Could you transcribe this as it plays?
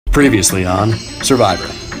Previously on Survivor.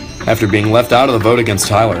 After being left out of the vote against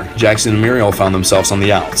Tyler, Jackson and Muriel found themselves on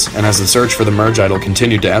the outs, and as the search for the merge idol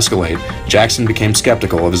continued to escalate, Jackson became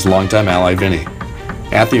skeptical of his longtime ally Vinny.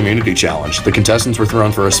 At the immunity challenge, the contestants were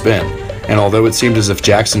thrown for a spin, and although it seemed as if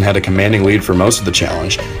Jackson had a commanding lead for most of the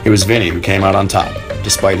challenge, it was Vinny who came out on top,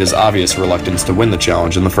 despite his obvious reluctance to win the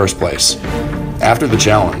challenge in the first place. After the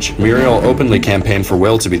challenge, Muriel openly campaigned for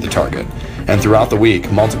Will to be the target, and throughout the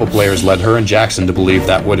week, multiple players led her and Jackson to believe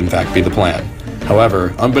that would in fact be the plan.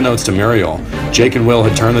 However, unbeknownst to Muriel, Jake and Will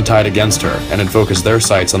had turned the tide against her and had focused their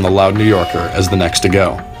sights on the loud New Yorker as the next to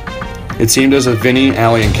go. It seemed as if Vinny,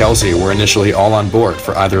 Allie, and Kelsey were initially all on board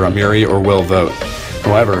for either a Muri or Will vote.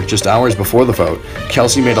 However, just hours before the vote,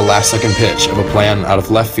 Kelsey made a last-second pitch of a plan out of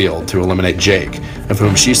left field to eliminate Jake, of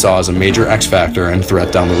whom she saw as a major X-factor and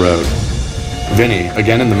threat down the road. Vinny,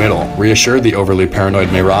 again in the middle, reassured the overly paranoid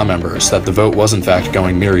Mayra members that the vote was in fact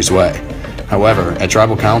going Muri's way. However, at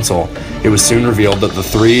Tribal Council, it was soon revealed that the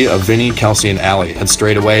three of Vinny, Kelsey, and Allie had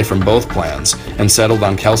strayed away from both plans and settled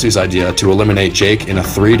on Kelsey's idea to eliminate Jake in a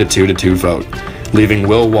 3-2-2 vote, leaving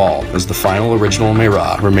Will Wall as the final original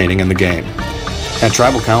Mayra remaining in the game. At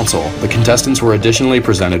Tribal Council, the contestants were additionally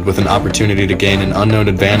presented with an opportunity to gain an unknown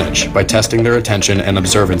advantage by testing their attention and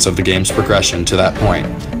observance of the game's progression to that point.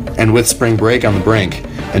 And with spring break on the brink,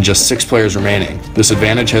 and just 6 players remaining, this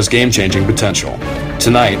advantage has game-changing potential.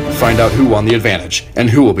 Tonight, find out who won the advantage, and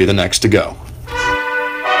who will be the next to go.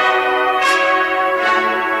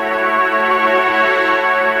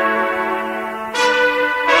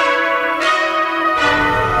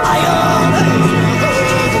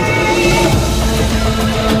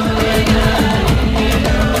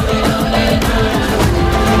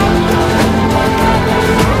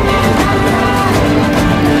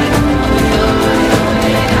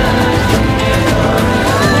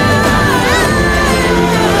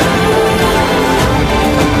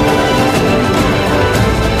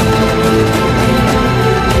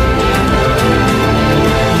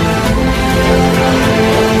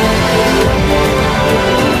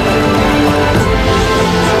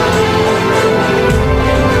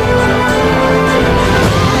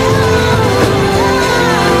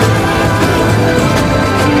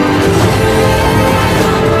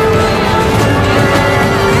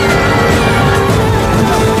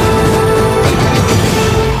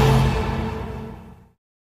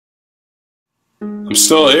 I'm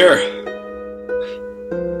still here.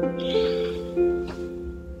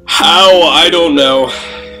 How? I don't know.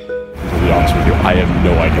 To be honest with you, I have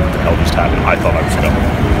no idea what the hell just happened. I thought I was going.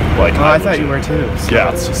 Like, I thought you were too. So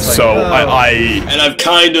yeah. it's just like, So And I've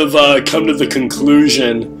kind of come to the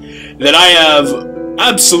conclusion that I have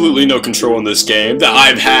absolutely no control in this game. That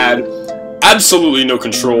I've had absolutely no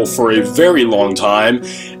control for a very long time.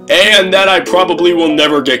 And that I probably will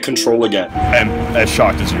never get control again. And as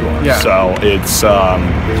shocked as you are. Yeah. So it's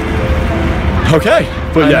okay.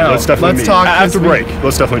 But yeah, let's definitely talk after break.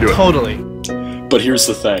 Let's definitely do it. Totally. But here's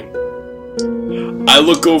the thing. I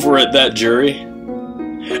look over at that jury,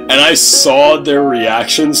 and I saw their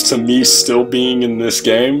reactions to me still being in this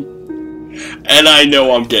game, and I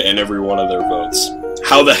know I'm getting every one of their votes.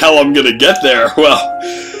 How the hell I'm gonna get there? Well,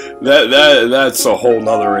 that's a whole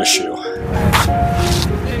nother issue.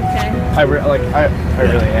 I really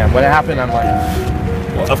am. When it happened, I'm like,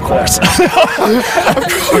 well, of course.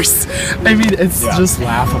 of course. I mean, it's just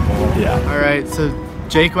laughable. Yeah. All right, so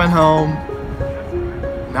Jake went home.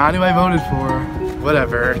 Not who I voted for.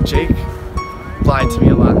 Whatever. Jake lied to me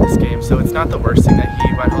a lot in this game, so it's not the worst thing that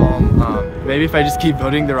he went home. Maybe if I just keep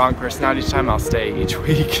voting the wrong person out each time, I'll stay each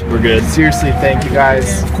week. We're good. Seriously, thank you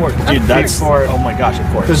guys. Of course, dude. That's oh my gosh, of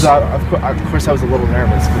course. Because of course I was a little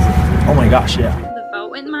nervous. Oh my gosh, yeah. The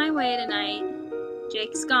vote went my way tonight.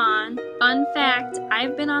 Jake's gone. Fun fact,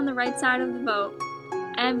 I've been on the right side of the vote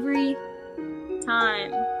every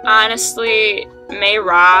time. Honestly,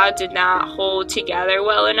 Mayra did not hold together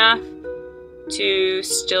well enough to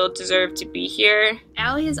still deserve to be here.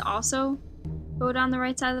 Allie has also voted on the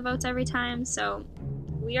right side of the votes every time, so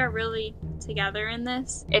we are really together in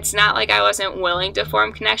this. It's not like I wasn't willing to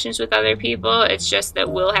form connections with other people, it's just that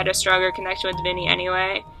Will had a stronger connection with Vinny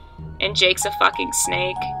anyway, and Jake's a fucking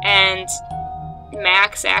snake, and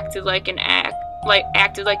Max acted like an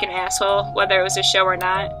asshole, whether it was a show or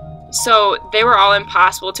not. So they were all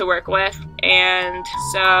impossible to work with, and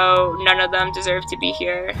so none of them deserve to be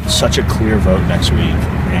here. Such a clear vote next week,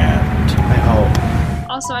 and I hope.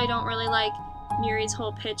 Also, I don't really like Muri's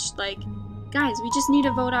whole pitch, like, guys, we just need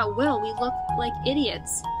to vote out Will. We look like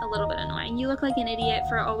idiots. A little bit annoying. You look like an idiot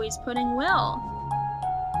for always putting Will.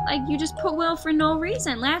 Like, you just put Will for no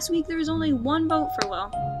reason. Last week there was only one vote for Will.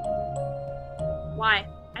 Why?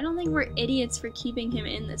 I don't think we're idiots for keeping him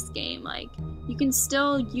in this game. Like, you can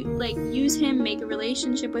still use him, make a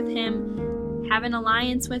relationship with him, have an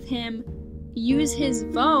alliance with him, use his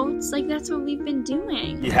votes. Like, that's what we've been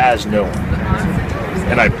doing. He has no one.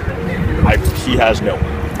 And he has no one.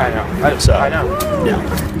 I know. I know.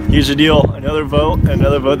 Yeah. Here's the deal. Another vote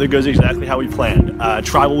that goes exactly how we planned.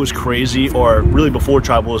 Tribal was crazy, or really before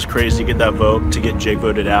Tribal was crazy to get that vote, to get Jake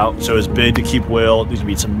voted out. So it's big to keep Will. There's gonna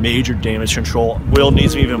be some major damage control. Will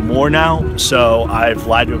needs me even more now, so I've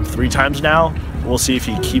lied to him 3 times now. We'll see if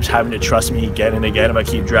he keeps having to trust me again and again if I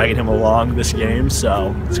keep dragging him along this game.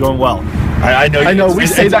 So it's going well. I know. We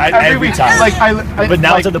say that every time. But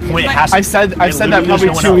now it's at the point it has to. I've said that probably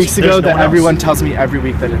 2 weeks ago that everyone tells me every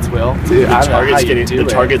week that it's Will. Dude, the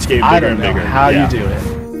target's getting bigger and bigger. How you do it?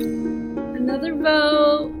 Another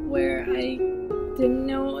vote where I didn't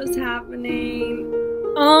know what was happening.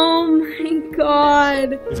 Oh my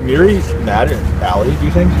god. Is Miri mad at Allie, do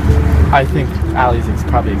you think? I think Allie's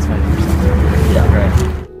probably excited for something. Yeah, right.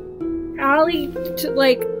 Allie,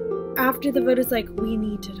 after the vote is like, we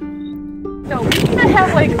need to talk. No, we need to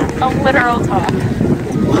have a literal talk.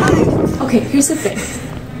 Okay, here's the thing.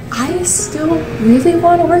 I still really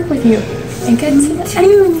want to work with you and get to the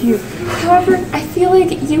end with you. However, I feel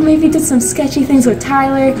like you maybe did some sketchy things with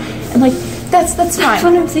Tyler, and that's fine. That's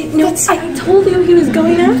what I'm saying. No, I told you he was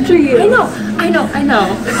going after you. I know.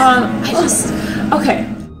 Okay.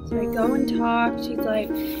 So I go and talk. She's like,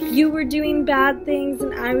 you were doing bad things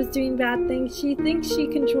and I was doing bad things. She thinks she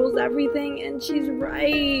controls everything, and she's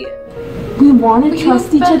right. We want to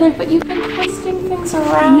trust each other, but you've been twisting things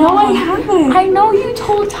around. No, I haven't. I know you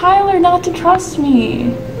told Tyler not to trust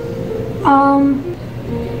me.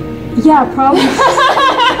 Yeah, probably.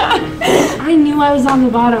 I knew I was on the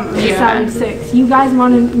bottom of 7-6. You guys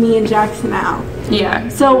wanted me and Jackson out. Yeah.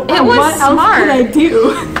 So what else could I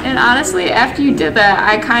do? And honestly, after you did that,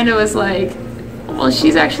 I kind of was like, well,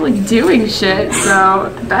 she's actually doing shit, so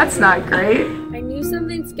that's not great. I knew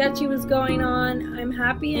something sketchy was going on. I'm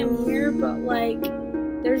happy I'm here, but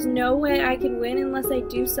there's no way I can win unless I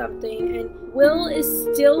do something. And Will is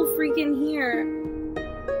still freaking here.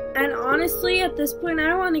 And honestly, at this point,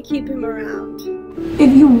 I want to keep him around.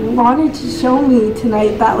 If you wanted to show me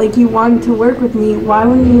tonight that you wanted to work with me, why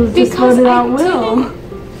wouldn't you have just voted out Will?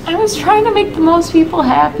 I was trying to make the most people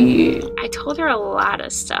happy. I told her a lot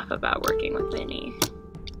of stuff about working with Vinny.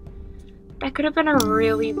 That could have been a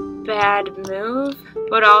really bad move,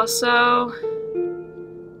 but also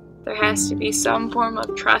there has to be some form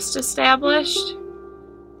of trust established.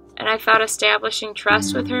 And I thought establishing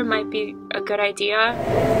trust with her might be a good idea.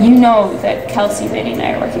 You know that Kelsey, Vinny, and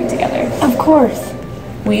I are working together. Of course.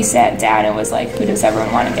 We sat down and was like, who does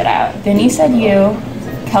everyone want to get out? Vinny said you,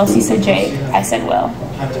 Kelsey said Jake, I said Will.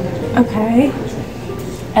 Okay.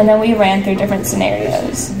 And then we ran through different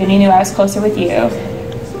scenarios. Vinny knew I was closer with you,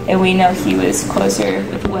 and we know he was closer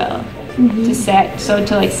with Will. Mm-hmm. To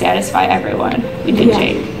satisfy everyone, we did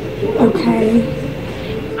Jake.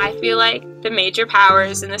 Okay. I feel like the major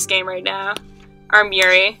powers in this game right now are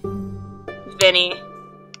Muri, Vinny,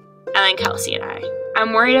 and then Kelsey and I.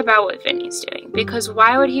 I'm worried about what Vinny's doing, because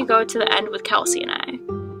why would he go to the end with Kelsey and I?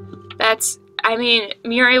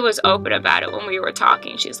 Muri was open about it when we were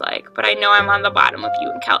talking. She's like, but I know I'm on the bottom with you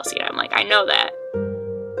and Kelsey. And I'm like, I know that.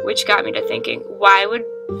 Which got me to thinking, why would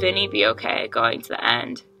Vinny be okay going to the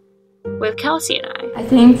end with Kelsey and I? I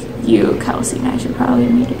think you, Kelsey, and I should probably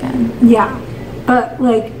meet again. Yeah. But,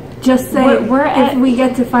 just say, if we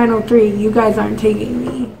get to Final 3, you guys aren't taking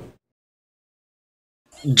me.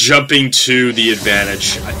 Jumping to the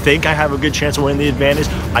advantage. I think I have a good chance of winning the advantage.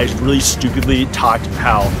 I really stupidly talked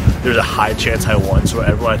how there's a high chance I won, so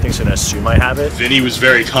everyone I think is going to assume I have it. Vinny was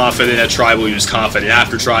very confident at Tribal. He was confident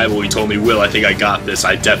after Tribal. He told me, Will, I think I got this.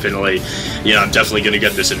 I'm definitely going to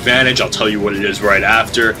get this advantage. I'll tell you what it is right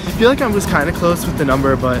after. I feel like I was kind of close with the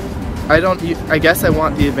number, but I guess I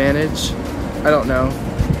want the advantage. I don't know.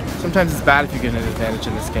 Sometimes it's bad if you get an advantage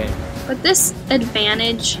in this game. But this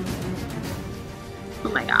advantage,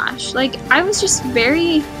 oh my gosh, I was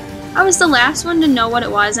the last one to know what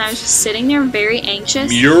it was, and I was just sitting there very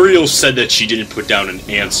anxious. Muriel said that she didn't put down an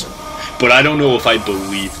answer, but I don't know if I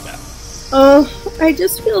believe that. Oh, I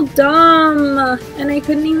just feel dumb, and I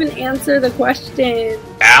couldn't even answer the question.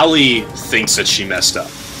 Allie thinks that she messed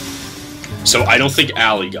up, so I don't think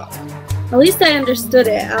Allie got it. At least I understood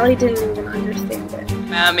it. Allie didn't even understand it.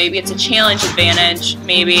 Maybe it's a challenge advantage,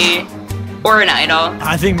 or an idol.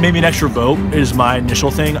 I think maybe an extra vote is my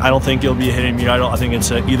initial thing. I don't think it'll be a hidden mute idol. I think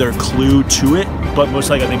it's either a clue to it, but most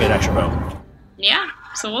likely I think an extra vote. Yeah,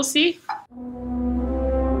 so we'll see.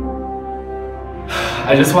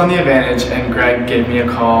 I just won the advantage and Greg gave me a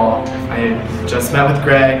call. I just met with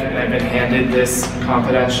Greg and I've been handed this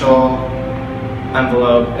confidential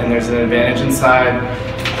envelope and there's an advantage inside.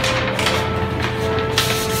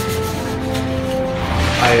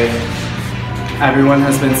 Everyone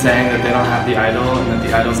has been saying that they don't have the idol and that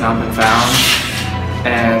the idol's not been found.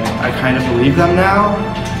 And I kind of believe them now.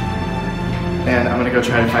 And I'm gonna go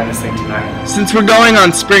try to find this thing tonight. Since we're going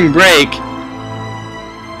on spring break,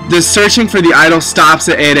 the searching for the idol stops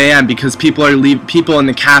at 8 a.m. because people in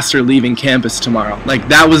the cast are leaving campus tomorrow. Like,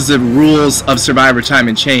 that was the rules of Survivor Time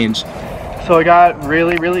and Change. So I got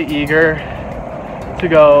really, really eager to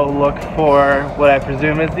go look for what I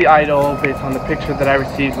presume is the idol based on the picture that I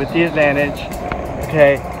received with the advantage.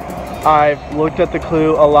 Okay, I've looked at the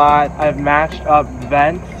clue a lot. I've matched up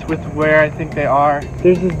vents with where I think they are.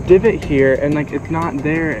 There's this divot here and like it's not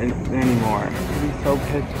there anymore. I'm so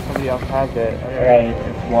pissed if somebody else has it. Alright,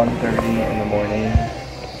 it's 1:30 in the morning.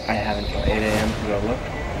 I have until 8 a.m. to go look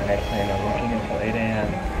and I plan on looking until 8 a.m.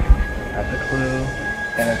 at the clue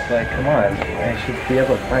and it's like, come on, I should be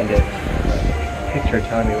able to find it. Picture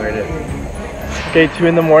telling me where it is. Okay, 2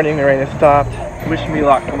 in the morning, the rain has stopped. Wish me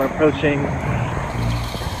luck, I'm approaching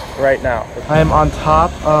right now. I am on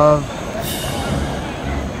top of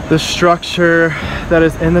the structure that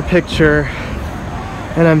is in the picture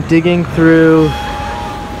and I'm digging through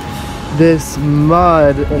this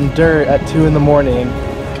mud and dirt at 2 in the morning.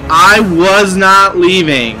 I was not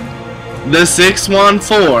leaving the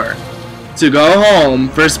 614 to go home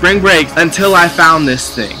for spring break until I found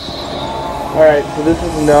this thing. Alright, so this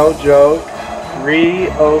is no joke.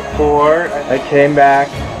 3:04. I came back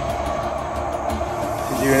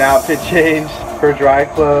to do an outfit change for dry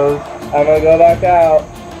clothes. I'm gonna go back out.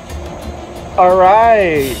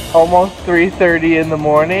 Alright, almost 3:30 in the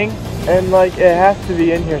morning. And like, it has to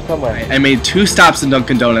be in here somewhere. I made 2 stops in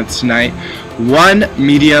Dunkin' Donuts tonight. 1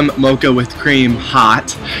 medium mocha with cream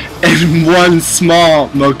hot, and 1 small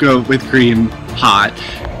mocha with cream hot.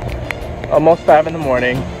 Almost 5 in the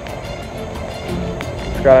morning.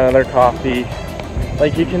 Got another coffee.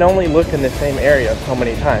 Like, you can only look in the same area so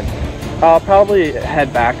many times. I'll probably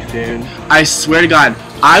head back soon. I swear to God,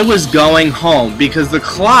 I was going home because the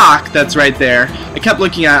clock that's right there, I kept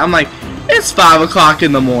looking at it, I'm like, it's 5 o'clock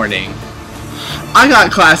in the morning. I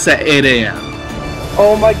got class at 8 a.m.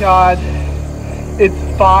 Oh my God, it's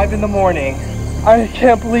 5 in the morning. I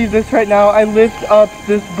can't believe this right now. I lift up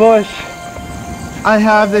this bush. I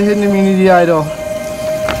have the hidden immunity idol.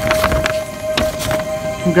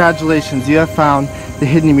 Congratulations, you have found the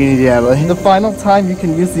hidden immunity idol. The final time you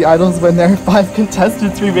can use the idols when there are 5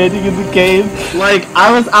 contestants remaining in the game. Like,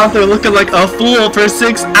 I was out there looking like a fool for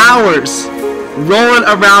 6 hours, rolling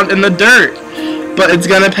around in the dirt. But it's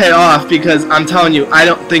gonna pay off because I'm telling you, I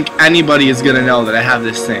don't think anybody is gonna know that I have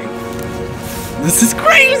this thing. This is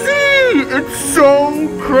crazy! It's so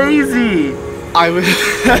crazy! I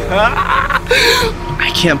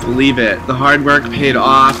can't believe it. The hard work paid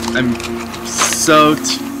off. I'm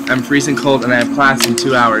soaked, I'm freezing cold, and I have class in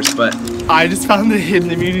 2 hours, but I just found the hidden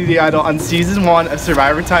immunity idol on season 1 of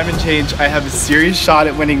Survivor Time and Change. I have a serious shot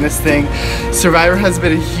at winning this thing. Survivor has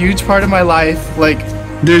been a huge part of my life. Like,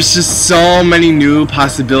 there's just so many new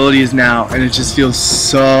possibilities now, and it just feels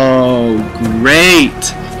so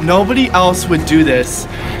great. Nobody else would do this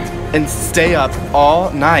and stay up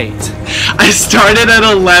all night. I started at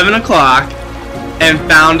 11 o'clock and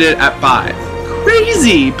found it at 5.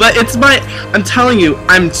 Crazy, but it's I'm telling you,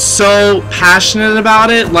 I'm so passionate about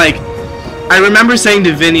it. Like, I remember saying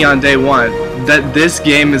to Vinny on day 1 that this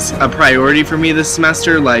game is a priority for me this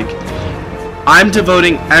semester. Like, I'm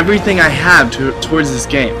devoting everything I have towards this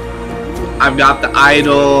game. I've got the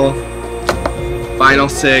idol, final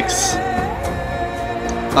 6.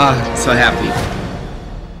 So happy.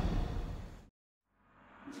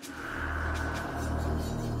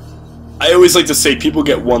 I always like to say people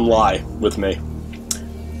get one lie with me.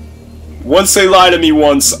 Once they lie to me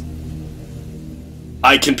once,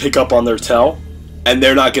 I can pick up on their tell, and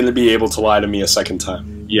they're not going to be able to lie to me a second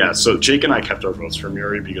time. Yeah, so Jake and I kept our votes for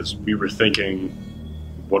Muri because we were thinking,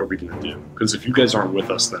 what are we going to do? Because if you guys aren't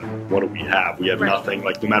with us, then what do we have? We have nothing.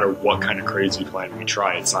 Like, no matter what kind of crazy plan we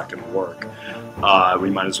try, it's not going to work. We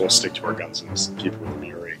might as well stick to our guns and just keep it with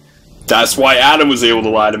Muri. That's why Adam was able to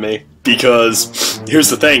lie to me. Because, here's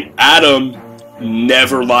the thing, Adam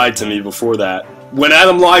never lied to me before that. When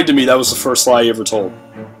Adam lied to me, that was the first lie he ever told.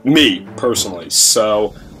 Me, personally.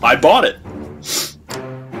 So, I bought it.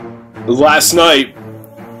 Last night,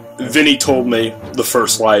 Vinny told me the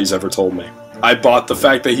first lie he's ever told me. I bought the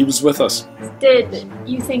fact that he was with us. Did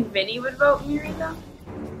you think Vinny would vote Muri, though?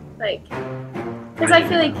 Like, because I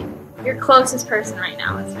feel like your closest person right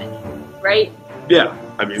now is Vinny, right? Yeah,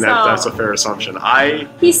 I mean, that's a fair assumption.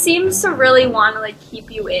 He seems to really want to, like,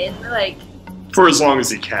 keep you in, like... For as long as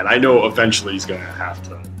he can. I know eventually he's going to have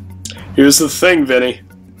to. Here's the thing, Vinny.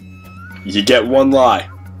 You get one lie.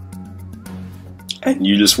 And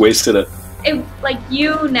you just wasted it. Like,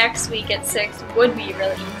 you next week at 6 would be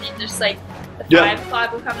really easy. Just, like, the 5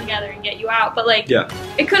 squad will come together and get you out. But, like,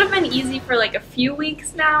 it could have been easy for, like, a few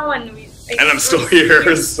weeks now, and I'm still here,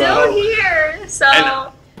 You're still here,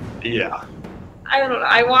 so... Yeah. I don't know.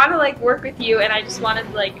 I want to, like, work with you, and I just wanted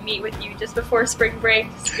to, like, meet with you just before spring break.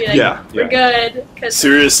 Just be like, we're good.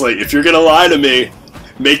 Seriously, if you're gonna lie to me,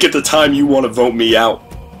 make it the time you want to vote me out.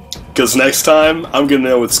 Because next time, I'm gonna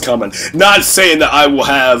know what's coming. Not saying that I will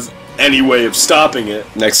have any way of stopping it.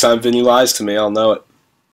 Next time Vinny lies to me, I'll know it.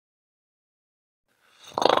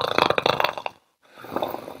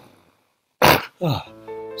 Oh,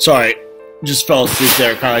 sorry, just fell asleep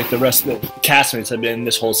there, kind of like the rest of the castmates have been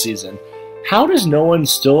this whole season. How does no one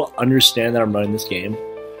still understand that I'm running this game?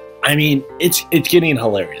 I mean, it's getting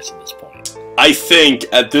hilarious at this point. I think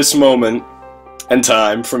at this moment in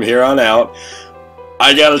time, from here on out,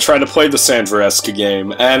 I gotta try to play the Sandra-esque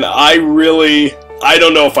game, and I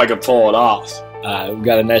don't know if I can pull it off. We've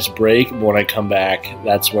got a nice break, but when I come back,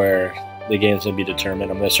 that's where the game's gonna be determined.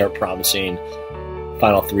 I'm gonna start promising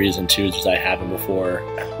final 3s and 2s as I haven't before.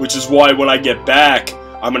 Which is why when I get back,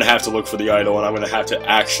 I'm gonna have to look for the idol, and I'm gonna have to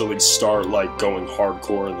actually start, like, going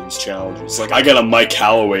hardcore in these challenges. Like, I gotta Mike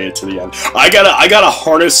Holloway it to the end. I gotta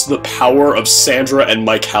harness the power of Sandra and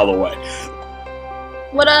Mike Holloway.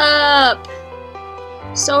 What up?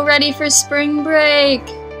 So ready for spring break.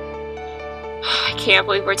 I can't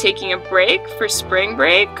believe we're taking a break for spring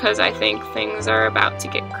break, because I think things are about to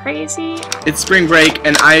get crazy. It's spring break,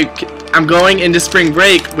 and I'm going into spring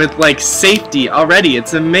break with, like, safety already.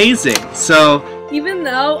 It's amazing. So... Even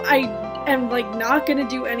though I am, like, not gonna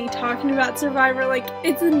do any talking about Survivor, like,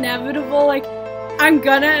 it's inevitable, like, I'm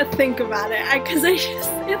gonna think about it, because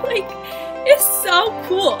it's so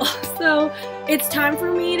cool. So, it's time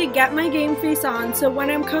for me to get my game face on, so when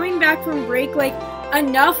I'm coming back from break, like,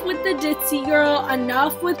 enough with the ditzy girl,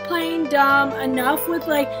 enough with playing dumb, enough with,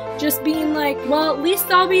 like, just being like, well, at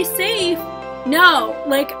least I'll be safe. No,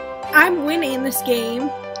 like, I'm winning this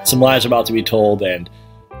game. Some lies are about to be told, and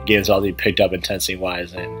games about to be picked up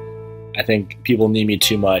intensity-wise, and I think people need me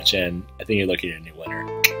too much, and I think you're looking at a new winner.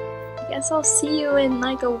 I guess I'll see you in,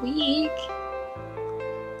 like, a week.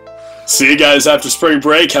 See you guys after spring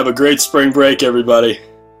break. Have a great spring break, everybody.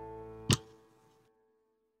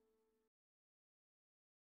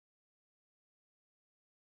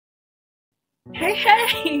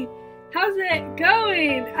 Hey! How's it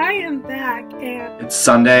going? I am back, and... It's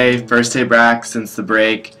Sunday, first day back since the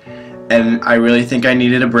break, and I really think I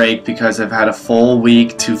needed a break because I've had a full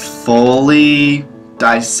week to fully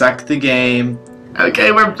dissect the game.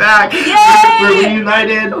 Okay, we're back! Yay! We're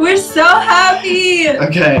reunited! We're so happy!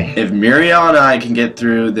 Okay, if Muriel and I can get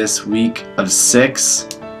through this week of 6,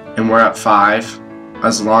 and we're at 5,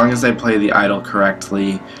 as long as I play the idol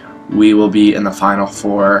correctly, we will be in the final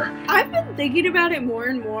 4. I've been thinking about it more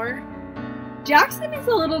and more. Jackson is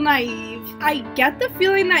a little naive. I get the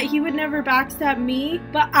feeling that he would never backstab me,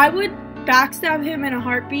 but I would backstab him in a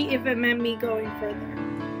heartbeat if it meant me going further.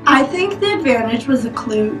 I think the advantage was a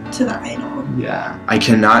clue to the idol. Yeah. I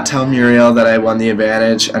cannot tell Muriel that I won the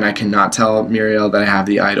advantage, and I cannot tell Muriel that I have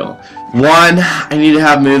the idol. 1, I need to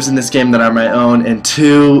have moves in this game that are my own, and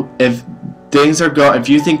 2, if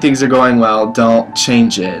you think things are going well, don't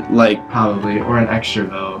change it. Like, probably, or an extra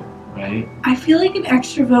vote, right? I feel like an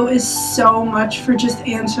extra vote is so much for just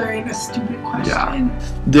answering a stupid question. Yeah.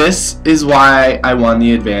 This is why I won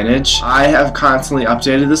the advantage. I have constantly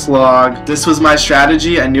updated this log. This was my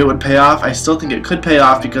strategy. I knew it would pay off. I still think it could pay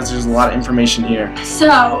off because there's a lot of information here.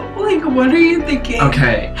 So, like, what are you thinking?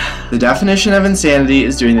 Okay. The definition of insanity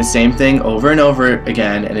is doing the same thing over and over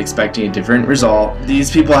again and expecting a different result. These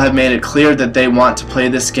people have made it clear that they want to play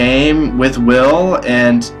this game with Will,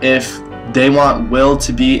 and if they want Will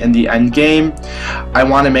to be in the end game, I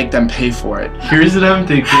want to make them pay for it. Here's what I'm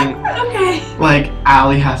thinking. Okay. Like,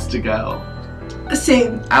 Allie has to go.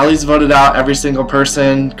 Same. Allie's voted out every single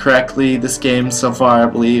person correctly this game so far, I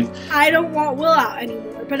believe. I don't want Will out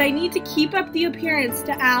anymore, but I need to keep up the appearance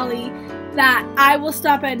to Allie that I will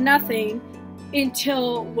stop at nothing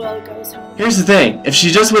until Will goes home. Here's the thing. If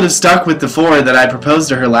she just would have stuck with the 4 that I proposed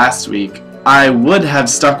to her last week, I would have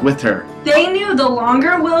stuck with her. They knew the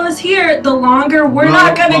longer Will is here, the longer we're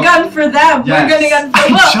not gonna gun for them. Yes. We're gonna gun for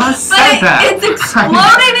Will. I just said that. It's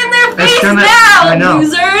exploded in their your face now,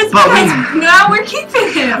 losers! But now we're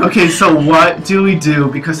keeping him! Okay, so what do we do?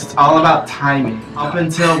 Because it's all about timing. Up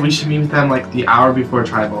until we should meet with them like the hour before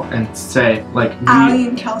tribal and say, like, Allie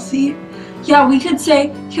and Kelsey. Yeah, we could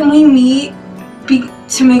say, can we meet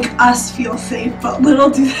to make us feel safe? But little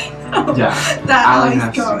do they know that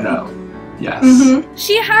Allie's going. Yes.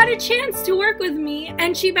 She had a chance to work with me,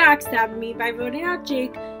 and she backstabbed me by voting out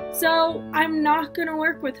Jake, so I'm not gonna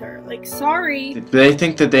work with her. Like, sorry. They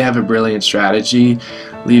think that they have a brilliant strategy,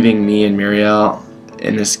 leaving me and Muriel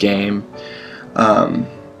in this game, and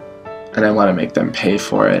I want to make them pay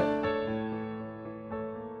for it.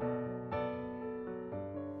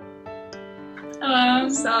 Hello.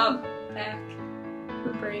 What's up? Back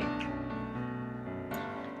for break.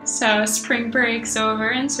 So spring break's over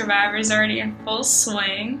and Survivor's already in full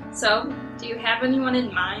swing. So, do you have anyone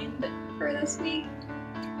in mind for this week?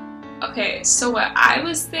 Okay, so what I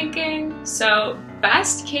was thinking, so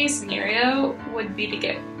best case scenario would be to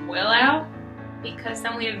get Will out, because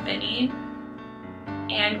then we have Vinny,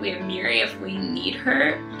 and we have Miri if we need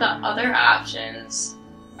her. The other options,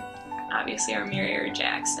 obviously, are Miri or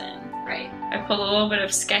Jackson. Right. I pulled a little bit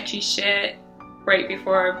of sketchy shit right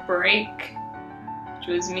before break, which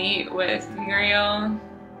was meet with Muriel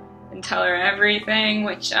and tell her everything,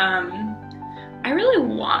 which I really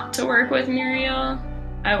want to work with Muriel.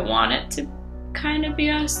 I want it to kind of be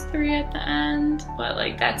us three at the end, but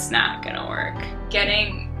like that's not gonna work.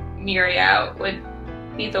 Getting Miri out would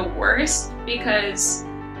be the worst because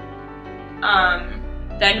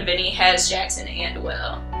then Vinny has Jackson and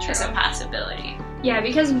Will as a possibility. Yeah,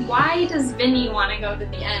 because why does Vinny want to go to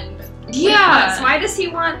the end? Yeah. Why does he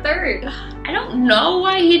want third? I don't know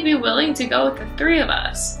why he'd be willing to go with the three of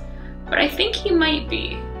us, but I think he might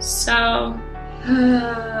be, so...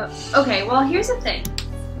 Okay, well here's the thing.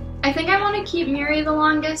 I think I want to keep Miri the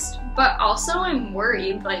longest, but also I'm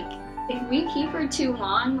worried, like, if we keep her too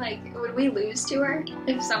long, like, would we lose to her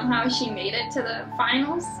if somehow she made it to the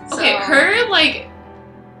finals? Okay, her, like,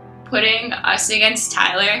 putting us against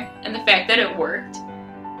Tyler and the fact that it worked,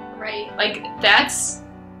 right? Like, that's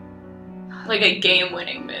like a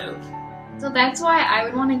game-winning move. So that's why I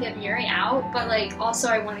would want to get Miri out, but like also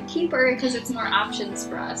I want to keep her because it's more options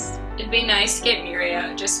for us. It'd be nice to get Miri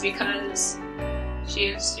out just because she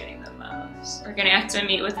is doing the most. We're gonna have to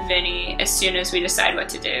meet with Vinny as soon as we decide what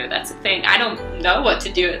to do. That's the thing. I don't know what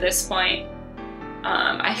to do at this point.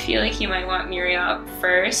 I feel like he might want Miri out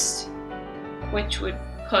first, which would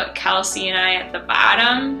put Kelsey and I at the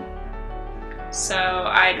bottom. So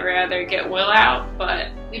I'd rather get Will out, but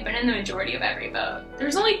we've been in the majority of every vote.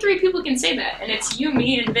 There's only 3 people who can say that, and it's you,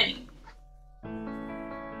 me, and Vinny.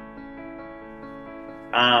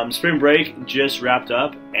 Spring break just wrapped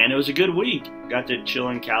up, and it was a good week. Got to chill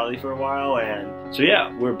in Cali for a while, and so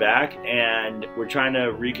yeah, we're back, and we're trying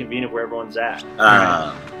to reconvene of where everyone's at.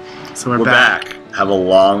 So we're back. Have a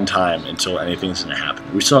long time until anything's gonna happen.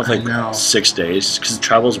 We still have like 6 days, because the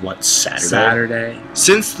travel's what, Saturday?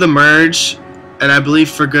 Since the merge, and I believe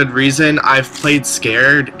for good reason, I've played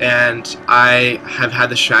scared, and I have had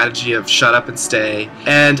the strategy of shut up and stay.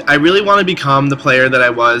 And I really want to become the player that I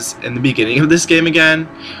was in the beginning of this game again,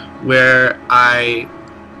 where I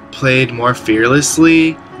played more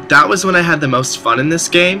fearlessly. That was when I had the most fun in this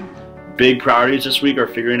game. Big priorities this week are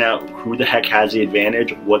figuring out who the heck has the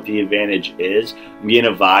advantage, what the advantage is. I'm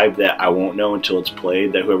getting a vibe that I won't know until it's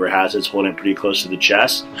played, that whoever has it's holding it pretty close to the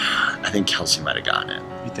chest. I think Kelsey might have gotten it.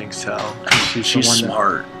 You think so? She's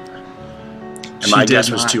smart. And my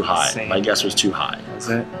guess was too high. My guess was too high. Was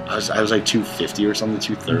it? I was like 250 or something,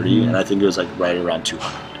 230, and I think it was like right around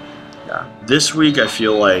 200. Yeah. This week I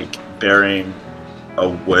feel like bearing a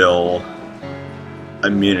Will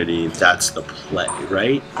immunity, that's the play,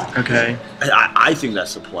 right? Okay. I think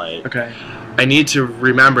that's the play. Okay. I need to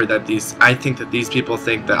remember that I think that these people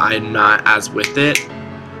think that I'm not as with it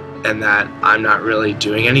and that I'm not really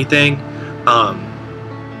doing anything.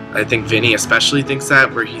 I think Vinny especially thinks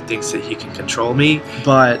that, where he thinks that he can control me.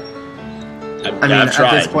 But I mean,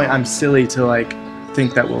 at this point, I'm silly to like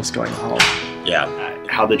think that Will's going home. Yeah.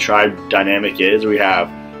 How the tribe dynamic is, we have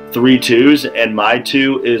 3 2s, and my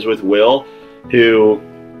 2 is with Will, who,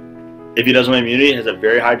 if he doesn't win immunity, has a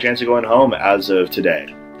very high chance of going home as of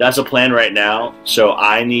today. That's a plan right now, so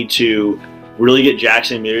I need to really get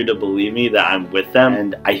Jackson and Miri to believe me that I'm with them,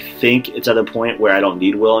 and I think it's at the point where I don't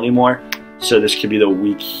need Will anymore, so this could be the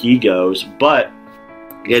week he goes, but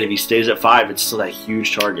again, if he stays at 5, it's still that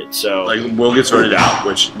huge target, so... Like, Will gets voted out,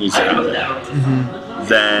 which needs to happen.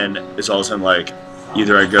 Then it's all of a sudden, like,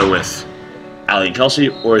 either I go with Allie and Kelsey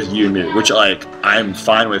or with you and me, which, like, I'm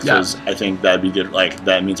fine with because I think that'd be good. Like,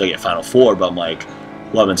 that means I get Final Four, but I'm like,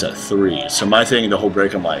 Levin's at 3. So my thing, the whole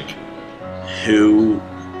break, I'm like, who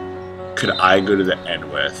could I go to the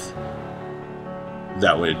end with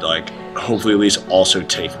that would, like, hopefully at least also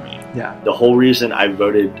take me? Yeah. The whole reason I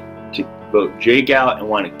voted to vote Jake out and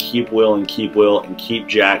want to keep Will and keep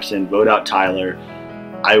Jackson, vote out Tyler,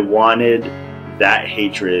 I wanted that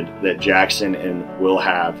hatred that Jackson and Will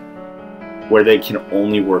have where they can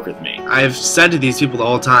only work with me. I've said to these people the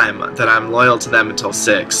whole time that I'm loyal to them until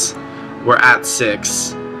 6. We're at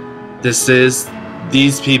 6.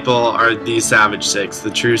 These people are the Savage 6,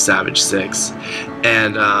 the true Savage 6.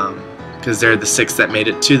 And because they're the 6 that made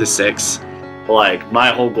it to the 6. Like,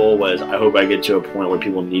 my whole goal was, I hope I get to a point where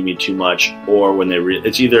people need me too much, or when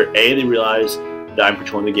it's either A, they realize that I'm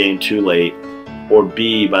controlling the game too late, or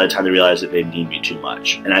B, by the time they realize that they need me too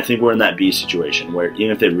much. And I think we're in that B situation where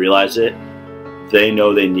even if they realize it, they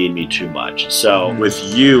know they need me too much. So with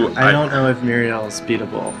you, I don't know if Muriel is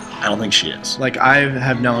beatable. I don't think she is. Like, I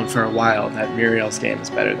have known for a while that Muriel's game is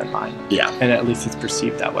better than mine. Yeah. And at least it's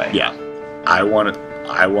perceived that way. Yeah. I want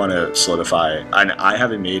to solidify, and I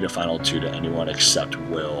haven't made a final 2 to anyone except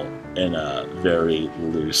Will in a very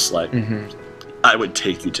loose, like, I would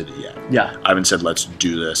take you to the end. Yeah. I haven't said, let's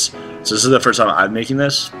do this. So this is the first time I'm making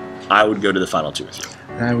this. I would go to the final 2 with you.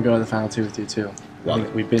 And I would go to the final 2 with you, too. Love I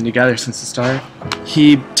think we've been together since the start.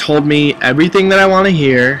 He told me everything that I want to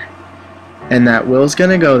hear, and that Will's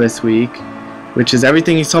going to go this week, which is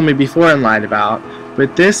everything he's told me before and lied about.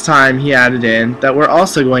 But this time he added in that we're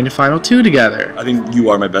also going to final 2 together. I think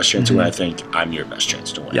you are my best chance to win. I think I'm your best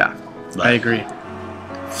chance to win. Yeah, I agree.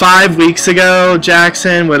 5 weeks ago,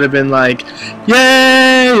 Jackson would have been like,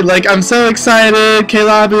 yay! Like, I'm so excited.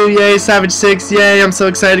 K-Labu, yay. Savage 6, yay. I'm so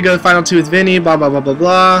excited to go to the final 2 with Vinny, blah, blah, blah, blah,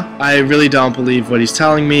 blah. I really don't believe what he's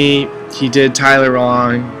telling me. He did Tyler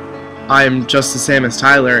wrong. I'm just the same as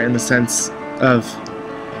Tyler in the sense of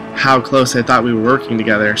how close I thought we were working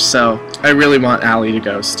together. So I really want Allie to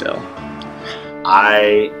go still.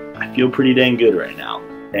 I feel pretty dang good right now.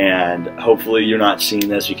 And hopefully you're not seeing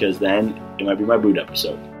this, because then it might be my boot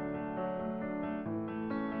episode.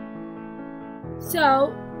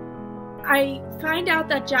 So, I find out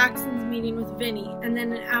that Jackson's meeting with Vinny, and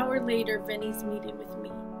then an hour later, Vinny's meeting with me.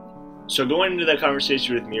 So going into that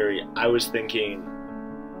conversation with Miri, I was thinking,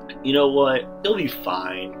 you know what? It'll be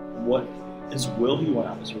fine. What is Will he want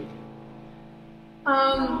out this week?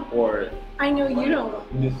 Or I know you don't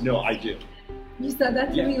want. No, I do. You said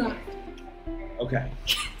that to me last. Okay.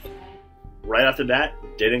 Right after that,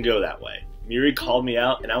 didn't go that way. Miri called me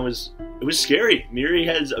out, and it was scary. Miri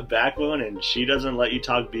has a backbone, and she doesn't let you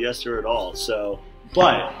talk BS to her at all. So,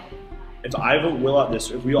 but if I vote Will out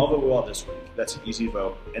if we all vote Will out this week, that's an easy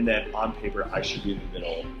vote. And then on paper, I should be in the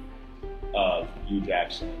middle of you,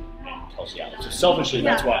 Jackson, and Kelsey out. So selfishly,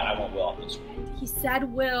 that's why I want Will out this week. He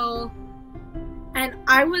said Will, and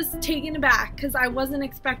I was taken aback because I wasn't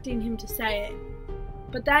expecting him to say it.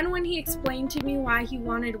 But then when he explained to me why he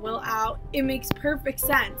wanted Will out, it makes perfect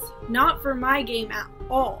sense. Not for my game at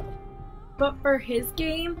all, but for his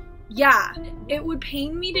game, yeah. It would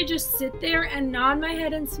pain me to just sit there and nod my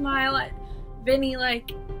head and smile at Vinny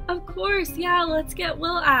like, of course, yeah, let's get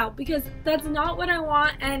Will out, because that's not what I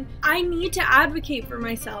want, and I need to advocate for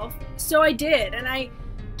myself. So I did, and I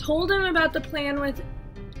told him about the plan with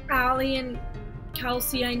Allie and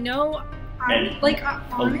Kelsey. I know,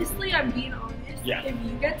 honestly, I'm being honest. Yeah. If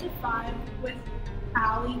you get to 5 with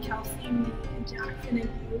Allie, Kelsey, me, and Jackson,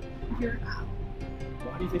 and you're out.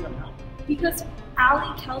 Why do you think I'm out? Because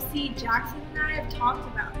Allie, Kelsey, Jackson, and I have talked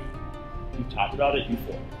about it. You've talked about it, you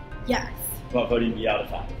 4. Yes. About voting me out of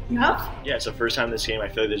 5. Yep. Yeah, it's the first time this game I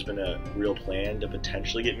feel like there's been a real plan to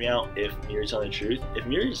potentially get me out if Miri's telling the truth. If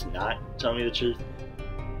Miri's not telling me the truth,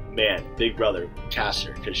 man, big brother, cast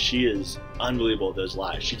her, because she is unbelievable at those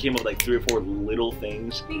lies. She came up with like 3 or 4 little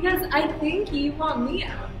things. Because I think you want me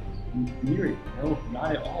out. Miri, no,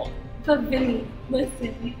 not at all. But Vinny,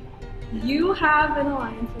 listen, you have an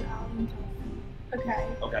alliance with Allie and Kelsey. Okay?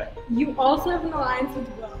 Okay. You also have an alliance with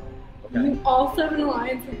Will. Okay. You also have an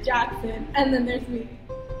alliance with Jackson, and then there's me.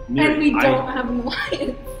 Miri, and we don't have an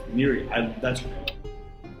alliance. Miri, that's right.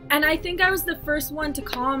 And I think I was the first one to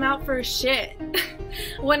call him out for his shit.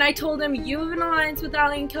 When I told him, you have an alliance with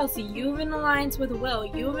Allie and Kelsey, you have an alliance with Will,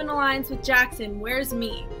 you have an alliance with Jackson, where's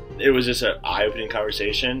me? It was just an eye-opening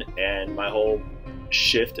conversation, and my whole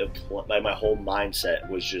shift of, my whole mindset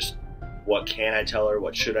was just, what can I tell her?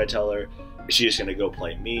 What should I tell her? Is she just gonna go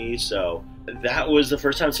play me? So that was the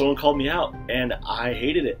first time someone called me out, and I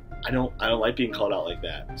hated it. I don't like being called out like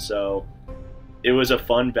that. So it was a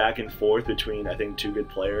fun back and forth between, I think, 2 good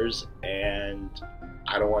players, and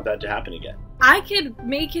I don't want that to happen again. I could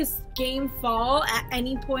make his game fall at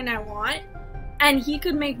any point I want, And he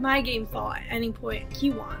could make my game fall at any point he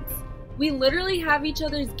wants. We literally have each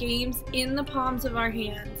other's games in the palms of our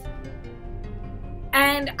hands.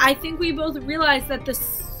 And I think we both realize that the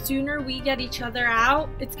sooner we get each other out,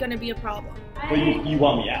 it's going to be a problem. Well, you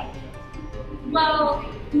want me out? Well,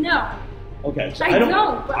 no. Okay, so I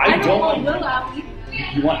don't, but I don't want Will out either.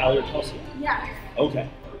 You want Allie or Kelsey? Yeah. Okay.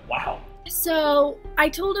 Wow. So I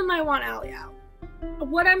told him I want Allie out.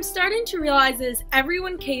 What I'm starting to realize is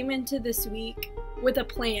everyone came into this week with a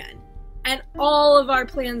plan, and all of our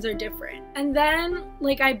plans are different. And then,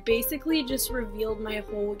 like, I basically just revealed my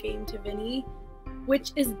whole game to Vinny,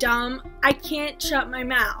 which is dumb. I can't shut my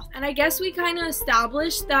mouth. And I guess we kind of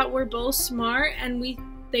established that we're both smart and we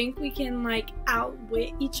think we can, like,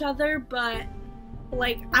 outwit each other, but,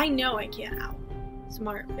 like, I know I can't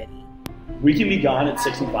outsmart Vinny. We can be gone at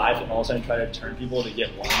 65 and all of a sudden try to turn people to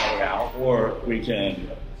get one another out, or we can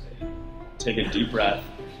take a deep breath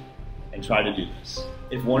and try to do this.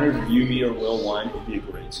 If one of you, me, or Will won, it'd be a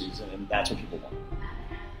great season, and that's what people want.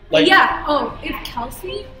 Like, yeah, if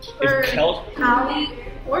Kelsey or Allie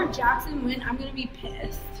or Jackson win, I'm gonna be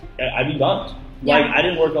pissed. I'd be bummed. Yeah. Like, I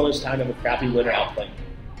didn't work all this time to have a crappy winner outplaying.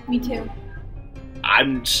 Me too.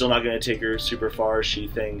 I'm still not gonna take her super far. She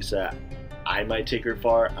thinks that I might take her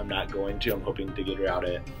far. I'm not going to. I'm hoping to get her out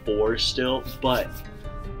at 4 still, but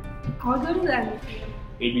I'll go to the end with you.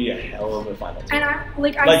 It'd be a hell of a final two. And I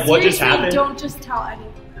what seriously just happened? Don't just tell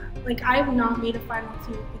anyone that. Like, I have not made a final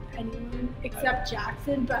two with anyone except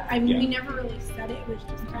Jackson, but I mean, we never really said it. It was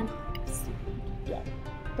just kind of like assumed. Yeah.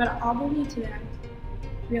 But I'll bring you to the end.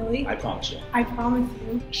 Really? I promise you. I promise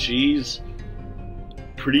you. She's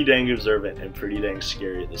pretty dang observant and pretty dang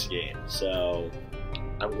scary at this game, so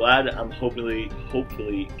I'm glad I'm hopefully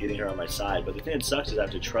getting her on my side, but the thing that sucks is I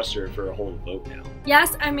have to trust her for a whole vote now.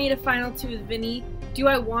 Yes, I made a final two with Vinny. Do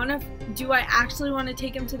I actually want to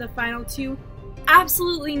take him to the final two?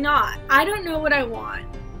 Absolutely not. I don't know what I want.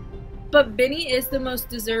 But Vinny is the most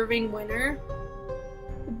deserving winner.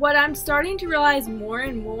 What I'm starting to realize more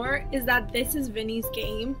and more is that this is Vinny's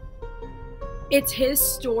game. It's his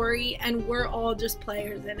story and we're all just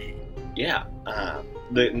players in it. Yeah.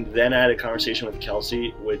 Then I had a conversation with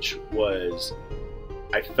Kelsey, which was,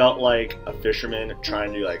 I felt like a fisherman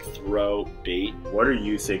trying to like throw bait. What are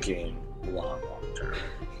you thinking long term?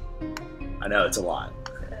 I know it's a lot.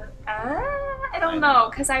 I don't know,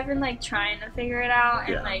 because I've been like trying to figure it out,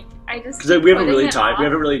 and like I just because we haven't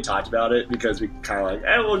really talked about it because we kind of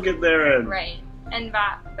like, we'll get there and right. And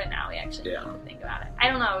but now we actually need to think about it. I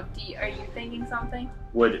don't know. Are you thinking something?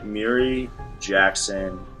 Would Miri,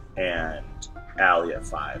 Jackson, and Allie at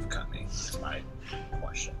 5 coming? Is my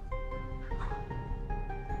question.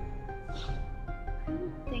 I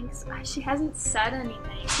don't think so. She hasn't said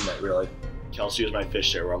anything. Not really. Kelsey was my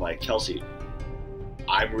fish there, where I'm like, Kelsey,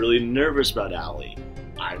 I'm really nervous about Allie.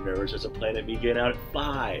 I'm nervous as a plan at me getting out at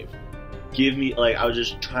 5. Give me, like, I was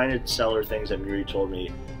just trying to sell her things that Miri told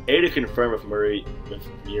me. A, to confirm if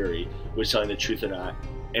Miri was telling the truth or not,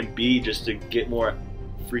 and B, just to get more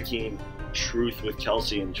freaking truth with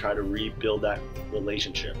Kelsey and try to rebuild that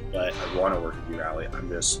relationship. But I want to work with you, Allie. I'm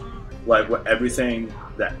just, like, everything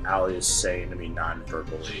that Allie is saying to me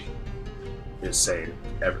non-verbally is saying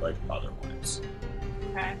otherwise.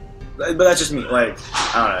 Okay. But that's just me, like,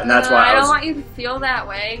 I don't know, and that's why I don't want you to feel that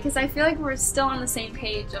way, because I feel like we're still on the same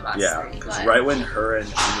page of us three. Yeah, because right when her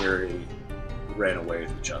and Miri ran away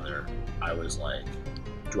with each other, I was like,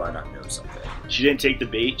 do I not know something? She didn't take the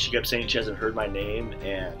bait. She kept saying she hasn't heard my name,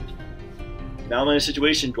 and now I'm in a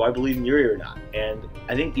situation, do I believe Miri or not? And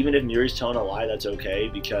I think even if Miri's telling a lie, that's okay,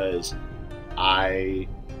 because I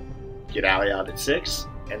get Allie out at 6,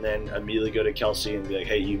 and then immediately go to Kelsey and be like,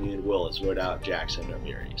 hey, you, me, and Will, let's vote out Jackson or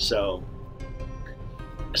Miri. So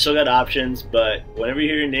I still got options, but whenever you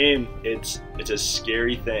hear your name, it's a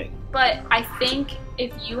scary thing. But I think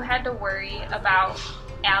if you had to worry about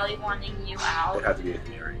Allie wanting you out, It'd have to be with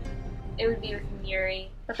Miri. It would be with Miri,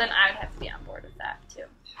 but then I would have to be on board with that too.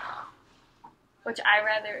 Which I'd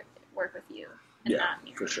rather work with you and not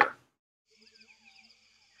Miri. For sure.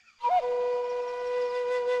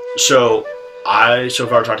 So I so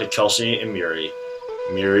far talked to Kelsey and Miri.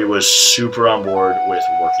 Miri was super on board with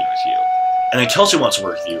working with you. And then Kelsey wants to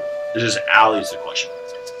work with you. This is Allie's the question.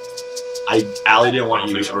 Allie didn't want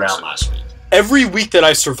you around last week. Every week that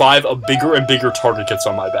I survive, a bigger and bigger target gets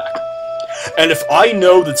on my back. And if I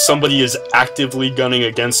know that somebody is actively gunning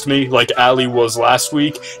against me, like Allie was last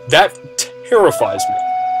week, that terrifies me.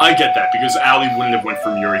 I get that, because Allie wouldn't have went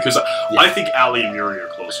for Miri, because I think Allie and Miri are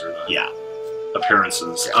closer than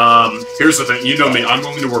appearances. Here's the thing, you know me, I'm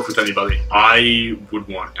willing to work with anybody. I would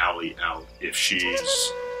want Allie out if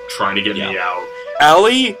she's trying to get me out.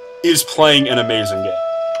 Allie is playing an amazing game.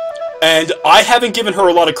 And I haven't given her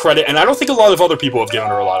a lot of credit, and I don't think a lot of other people have given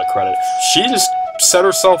her a lot of credit. She just set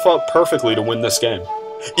herself up perfectly to win this game.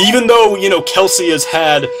 Even though, you know, Kelsey has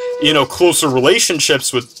had, you know, closer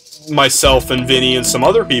relationships with myself and Vinny and some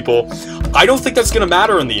other people, I don't think that's going to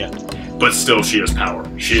matter in the end. But still, she has power.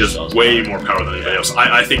 She has way more power than anybody else.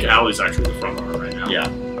 I think Allie's actually the front runner right now. Yeah.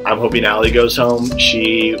 I'm hoping Allie goes home.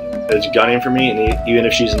 She is gunning for me, and even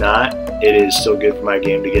if she's not, it is still good for my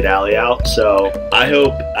game to get Allie out. So I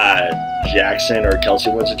hope Jackson or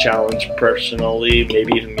Kelsey wins a challenge personally,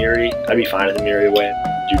 maybe even Miri. I'd be fine if Miri win.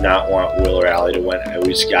 Do not want Will or Allie to win. We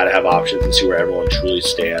just got to have options and see where everyone truly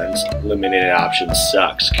stands. Eliminating options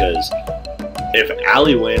sucks, because if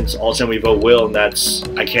Allie wins, all of a sudden we vote Will, and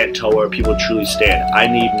I can't tell where people truly stand. I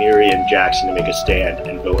need Miri and Jackson to make a stand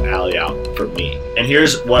and vote Allie out for me. And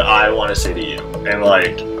here's what I want to say to you. And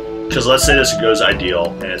like, because let's say this goes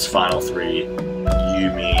ideal and it's final 3, you,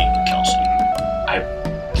 me, and Kelsey.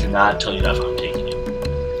 I cannot tell you enough I'm taking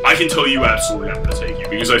you. I can tell you absolutely I'm going to take you,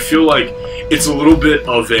 because I feel like it's a little bit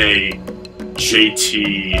of a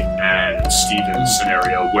JT and Steven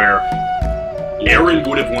scenario where Aaron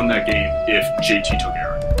would have won that game if JT took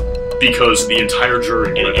Aaron, because the entire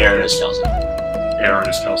jury. And Aaron is Kelsey. Aaron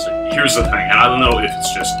is Kelsey. Here's the thing, and I don't know if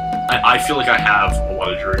it's just. I feel like I have a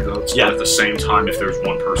lot of jury votes, but at the same time, if there's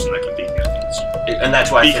one person that can beat me, I think it's. And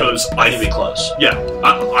that's why I think it'd be close. Yeah,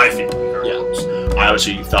 I think it'd be very close. I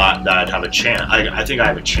obviously thought that I'd have a chance. I think I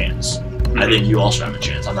have a chance. I think you also have a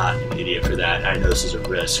chance. I'm not an idiot for that. I know this is a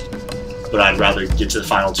risk. But I'd rather get to the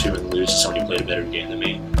final 2 and lose to somebody who played a better game than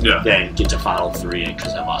me than get to final 3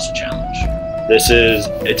 because I lost a challenge.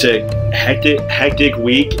 It's a hectic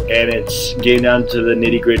week, and it's getting down to the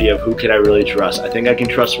nitty gritty of who can I really trust. I think I can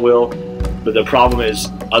trust Will, but the problem is,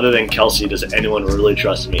 other than Kelsey, does anyone really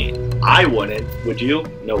trust me? I wouldn't. Would you?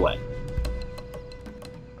 No way.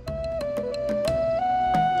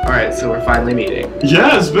 Alright, so we're finally meeting.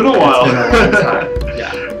 Yeah, it's been a while. It's been a long time.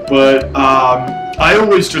 Yeah. But I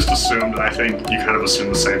always just assumed, and I think you kind of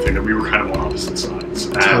assumed the same thing, that we were kind of on opposite sides.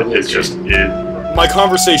 And Totally it's just My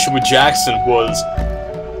conversation with Jackson was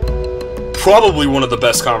probably one of the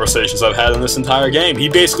best conversations I've had in this entire game. He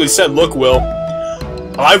basically said, "Look, Will,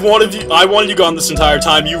 I wanted you gone this entire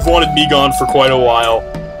time. You've wanted me gone for quite a while.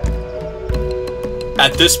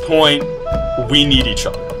 At this point, we need each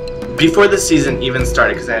other." Before the season even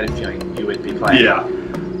started, because I had a feeling you would be playing,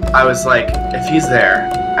 I was like, if he's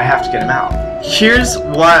there, I have to get him out. Here's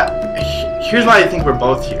why I think we're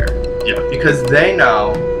both here. Yeah. Because they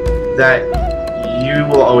know that you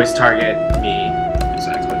will always target me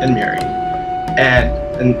and Miri.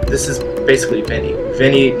 And this is basically Vinny.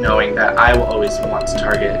 Vinny knowing that I will always want to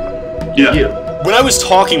target you. When I was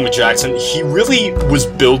talking with Jackson, he really was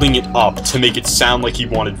building it up to make it sound like he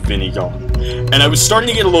wanted Vinny gone. And I was starting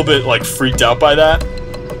to get a little bit like freaked out by that.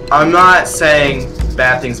 I'm not saying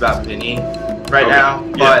bad things about Vinny right now,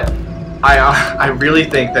 but I really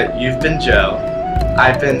think that you've been Joe,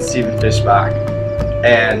 I've been Steven Fishbach,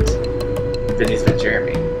 and Vinny's been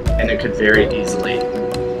Jeremy. And it could very easily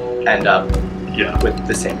end up with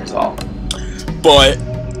the same result. But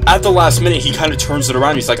at the last minute, he kind of turns it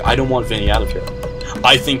around. He's like, I don't want Vinny out of here.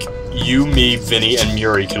 I think you, me, Vinny, and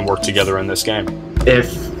Muri can work together in this game.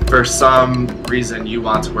 If for some reason you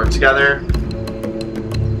want to work together,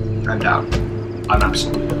 I'm down. I'm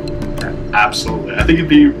absolutely down. Absolutely. I think it'd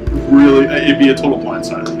be a total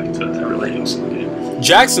blindside, I think, to really else in the game.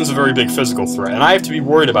 Jackson's a very big physical threat, and I have to be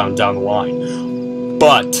worried about him down the line.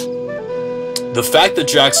 But the fact that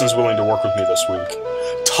Jackson's willing to work with me this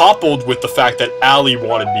week, toppled with the fact that Allie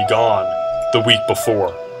wanted me gone the week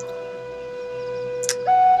before,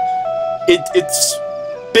 it's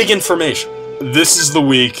big information. This is the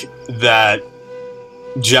week that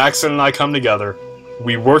Jackson and I come together,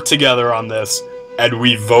 we work together on this, and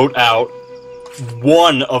we vote out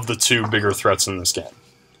one of the two bigger threats in this game.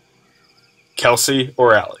 Kelsey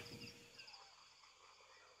or Allie.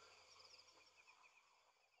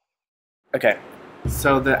 Okay,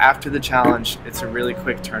 so after the challenge, it's a really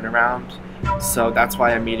quick turnaround, so that's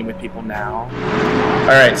why I'm meeting with people now.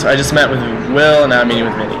 Alright, so I just met with Will, and now I'm meeting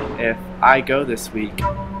with Vinny. If I go this week,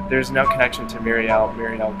 there's no connection to Muriel.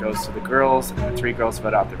 Muriel goes to the girls, and the 3 girls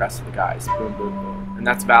vote out the rest of the guys. Boom, boom, boom. And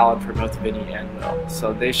that's valid for both Vinny and Will,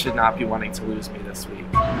 so they should not be wanting to lose me this week.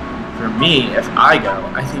 For me, if I go,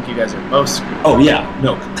 I think you guys are both screwed. Oh yeah,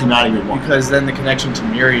 no, could not agree more. Because then the connection to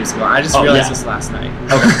Muri is gone. I just realized this last night.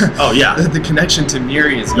 Okay. Oh yeah. The connection to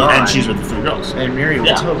Muri is gone. And she's with the 3 girls. And Muri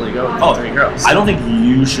will totally go with the 3 girls. I don't think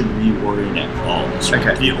you should be worrying at all this week.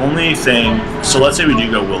 Okay. The only thing, so let's say we do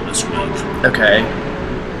go Will this week. Okay.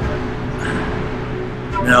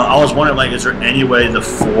 No, I was wondering, like, is there any way the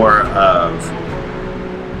four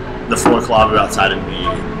Calabu outside of me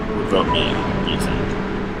would vote me? Do you think?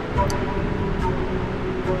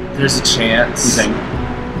 There's a chance. You think?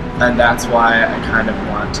 And that's why I kind of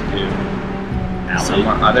want to do Allie?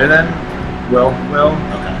 someone other than Will.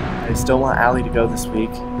 Okay. I still want Allie to go this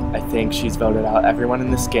week. I think she's voted out everyone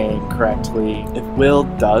in this game correctly. If Will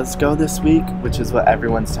does go this week, which is what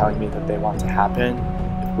everyone's telling me that they want to happen,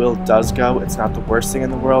 if Will does go, it's not the worst thing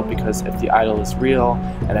in the world, because if the idol is real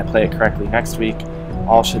and I play it correctly next week,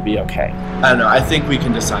 all should be okay. I don't know, I think we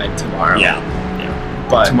can decide tomorrow. Yeah.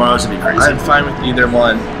 But Tomorrow's gonna be crazy. I'm fine with either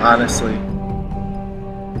one, honestly.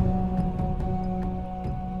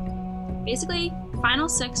 Basically, final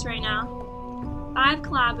 6 right now. 5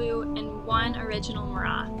 Calabu and 1 original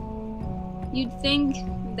Mara. You'd think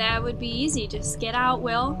that would be easy, just get out,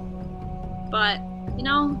 Will. But, you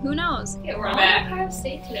know, who knows? Yeah, we're back. Ohio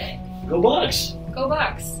State today. Go Bucks! Go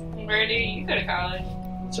Bucks. Where do you go to college?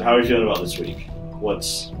 So how are you feeling about this week? What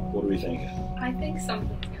are we thinking? I think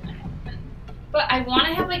something's gonna happen. But I want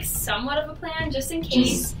to have like somewhat of a plan just in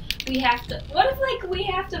case we have to. What if like we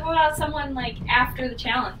have to vote out someone like after the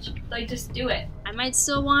challenge? Like just do it. I might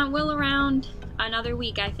still want Will around another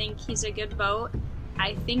week. I think he's a good vote.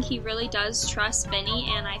 I think he really does trust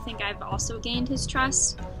Vinny, and I think I've also gained his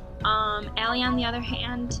trust. Allie, on the other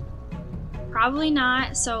hand, probably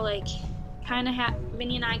not. So like,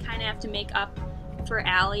 Vinny and I kind of have to make up for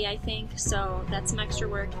Allie, I think. So that's some extra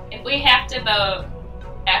work. If we have to vote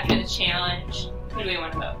after the challenge, who do we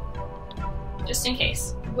want to vote? Just in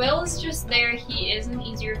case. Will's just there. He is an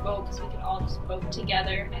easier vote because we can all just vote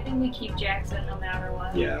together. I think we keep Jackson no matter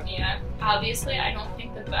what. Yeah. Yeah. Obviously, I don't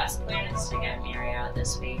think the best plan is to get Mary out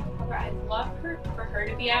this week. But I'd love for her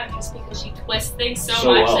to be out just because she twists things so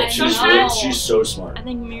much. Well. And sometimes She's so smart. I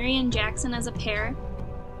think Mary and Jackson as a pair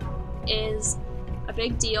is a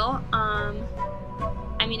big deal.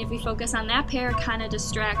 I mean, if we focus on that pair, it kind of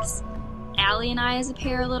distracts Allie and I as a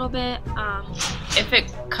pair a little bit. if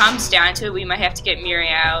it comes down to it, we might have to get Miri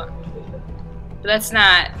out. But that's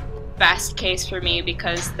not best case for me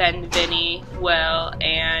because then Vinny, Will,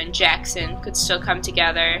 and Jackson could still come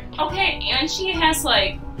together. Okay, and she has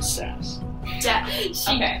like sass.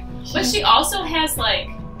 Okay, but she also has like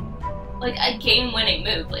a game-winning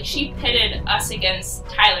move. Like she pitted us against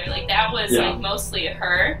Tyler. Like that was like mostly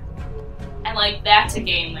her, and like that's a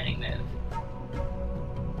game-winning move.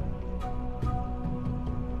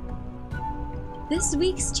 This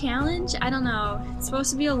week's challenge, I don't know. It's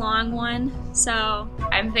supposed to be a long one, so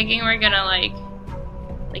I'm thinking we're gonna like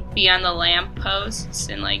be on the lamp posts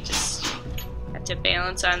and like just have to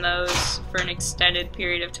balance on those for an extended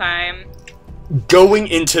period of time. Going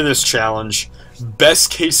into this challenge,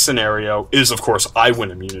 best case scenario is, of course, I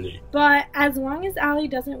win immunity. But as long as Allie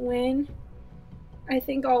doesn't win, I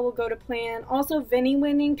think all will go to plan. Also, Vinny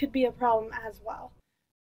winning could be a problem as well.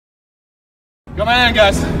 Come on in,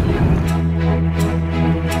 guys.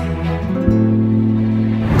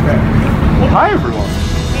 Well, hi everyone.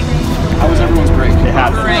 How was everyone's break?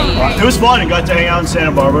 It was fun. I got to hang out in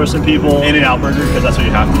Santa Barbara with some people. In and out burger because that's what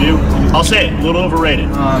you have to do. I'll say it, a little overrated.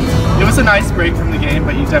 It was a nice break from the game,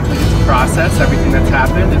 but you definitely get to process everything that's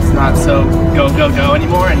happened. It's not so go, go, go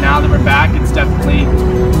anymore, and now that we're back, it's definitely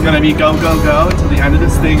going to be go, go, go until the end of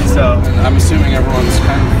this thing, so. I'm assuming everyone's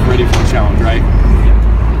kind of ready for the challenge, right?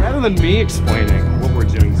 Rather than me explaining what we're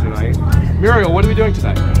doing tonight, Muriel, what are we doing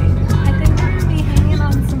tonight? I think we're going to be hanging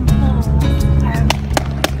on some poles.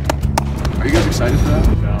 Are you guys excited for that?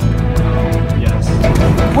 Yes.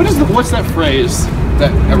 What's that phrase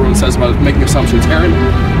that everyone says about making assumptions? Aaron?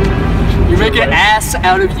 You make an ass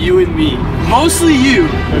out of you and me. Mostly you,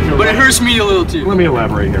 but it hurts me a little too. Let me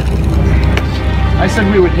elaborate here. I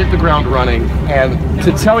said we would hit the ground running, and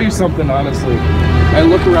to tell you something honestly, I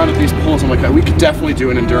look around at these poles, I'm like, we could definitely do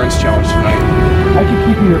an endurance challenge tonight. I could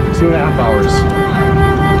keep you here for 2.5 hours.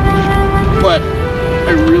 But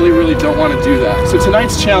I really, really don't want to do that. So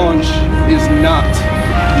tonight's challenge is not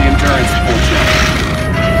the endurance pole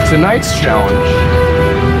challenge. Tonight's challenge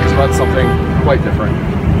is about something quite different.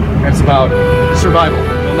 It's about survival.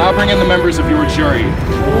 We'll now bring in the members of your jury.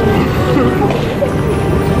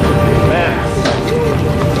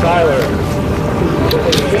 Tyler,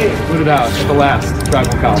 put it out at the last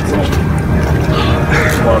tribal council.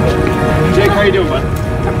 Jake, how you doing, bud?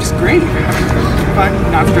 I'm just great. Fine,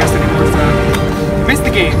 not stressed anymore. So missed the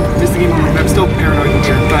game. I'm still paranoid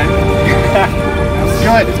here, but You're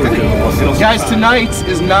good. It's good. Guys, tonight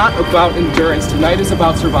is not about endurance. Tonight is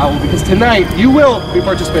about survival because tonight you will be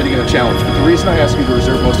participating in a challenge. But the reason I ask you to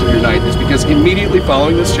reserve most of your night is because immediately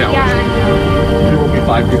following this challenge, there will be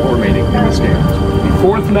 5 people remaining in this game. The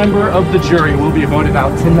 4th member of the jury will be voted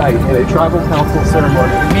out tonight in a tribal council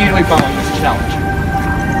ceremony immediately following this challenge.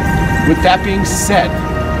 With that being said,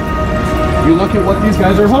 you look at what these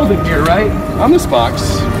guys are holding here, right? On this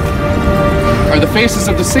box are the faces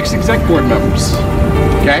of the 6 exec board members,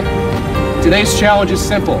 okay? Today's challenge is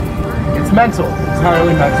simple. It's mental,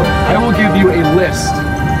 entirely mental. I will give you a list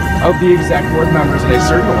of the exec board members in a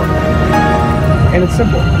certain order. And it's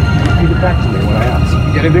simple. Repeat it back to me when I ask.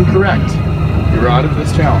 You get it incorrect, you're out of this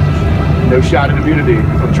challenge. No shot at immunity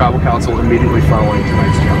for the tribal council immediately following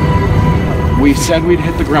tonight's challenge. We said we'd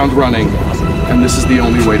hit the ground running, and this is the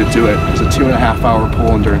only way to do it. It's a 2.5-hour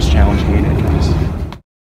pole endurance challenge. Ain't it, guys?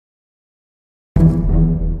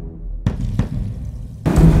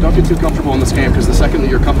 Don't get too comfortable in this game, because the second that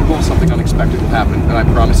you're comfortable, something unexpected will happen, and I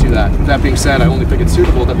promise you that. With that being said, I only think it's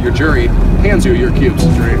suitable that your jury hands you your cubes.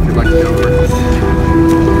 Jury, if you'd like to get over it.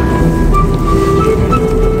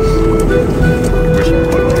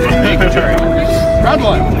 Thank you, jury. Round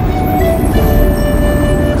 1.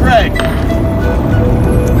 Greg.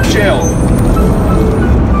 Jill.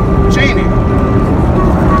 Janie.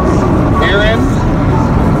 Aaron.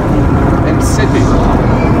 And Sydney.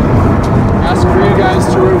 Ask for you guys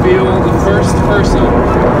to reveal the first person.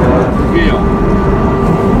 Reveal.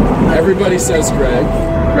 Everybody says Greg.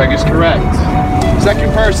 Greg is correct.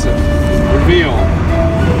 Second person. Reveal.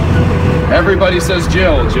 Everybody says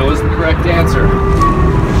Jill. Jill is the correct answer.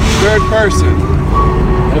 Third person.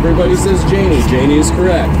 Everybody says Janie. Janie is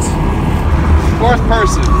correct. Fourth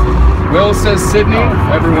person. Will says Sydney.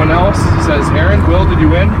 Everyone else says Aaron. Will, did you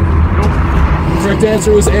win? Correct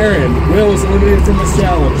answer was Aaron. Will is eliminated from this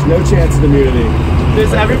challenge. No chance of immunity.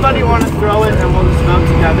 Does everybody want to throw it and we'll just vote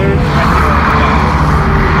together?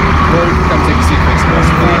 Will, you can come take a seat face to us.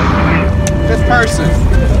 Fifth person.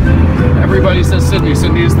 Everybody says Sydney.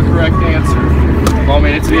 Sydney is the correct answer. All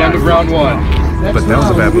made it to the end of round 1. But that was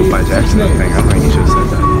a bad move by Jackson, I think. I think he should have said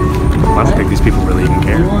that. I don't think these people really even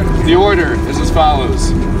care. The order is as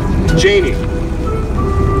follows. Janie.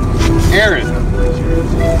 Aaron.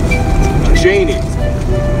 Janie,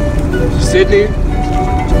 Sydney,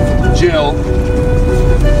 Jill,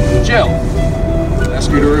 Jill. Ask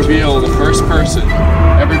you to reveal the first person.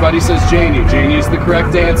 Everybody says Janie. Janie is the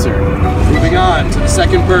correct answer. Moving on to the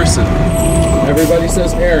second person. Everybody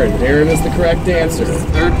says Aaron. Aaron is the correct answer.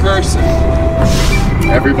 Third person.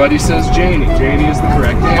 Everybody says Janie. Janie is the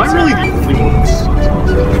correct answer. Am I really the only one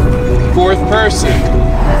that's... Fourth person.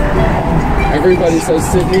 Everybody says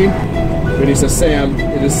Sydney. Vinny says Sam.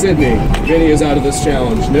 It is Sydney. Vinny is out of this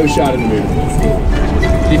challenge. No shot at immunity.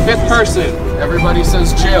 The fifth person. Everybody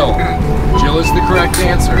says Jill. Jill is the correct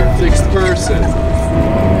answer. Sixth person.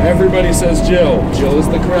 Everybody says Jill. Jill is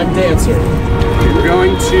the correct answer. We're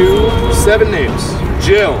going to 7 names.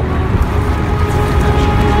 Jill.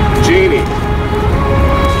 Janie.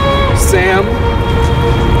 Sam.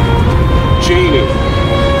 Janie.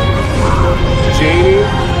 Janie.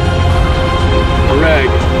 Greg.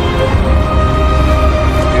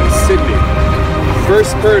 Sydney.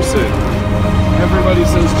 First person. Everybody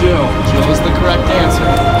says Jill. Jill is the correct answer.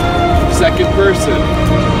 Second person.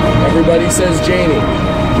 Everybody says Janie.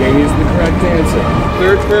 Janie is the correct answer.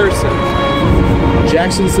 Third person.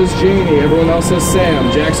 Jackson says Janie. Everyone else says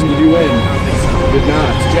Sam. Jackson, did you win? Did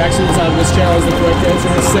not. Jackson is out of this challenge. The correct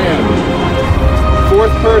answer is Sam.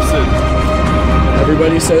 Fourth person.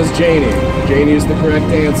 Everybody says Janie. Janie is the correct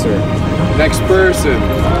answer. Next person.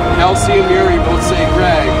 Elsie and Yuri both say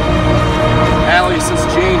Greg. Allie says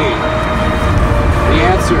Janie. The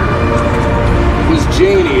answer was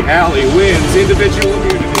Janie. Allie wins individual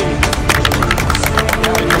immunity.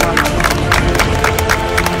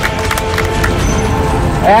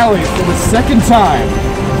 Allie, for the second time,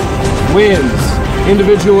 wins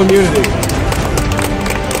individual immunity.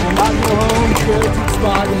 Will not go home, guaranteed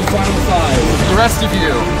spot in the final 5. The rest of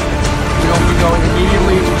you will be going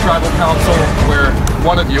immediately to Tribal Council, where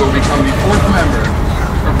one of you will become the 4th member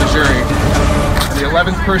of the jury, and the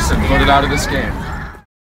 11th person voted out of this game.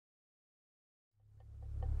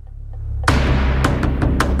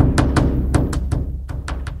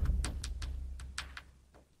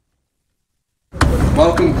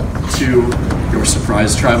 Welcome to your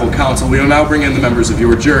surprise Tribal Council. We will now bring in the members of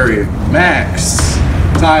your jury, Max,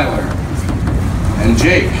 Tyler, and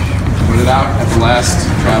Jake, voted out at the last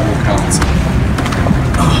Tribal Council.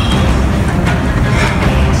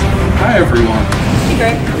 Hi everyone. Hey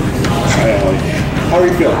Greg. Hi Allie. How are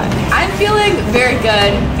you feeling? I'm feeling very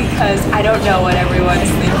good because I don't know what everyone is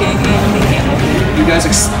thinking. Do you guys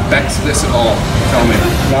expect this at all? Tell me.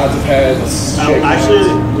 Nods of heads. Actually,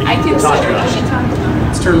 I can talk about it.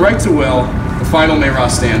 Let's turn right to Will, the final Mayra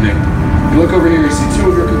standing. You look over here, you see two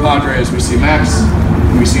of your compadres. We see Max,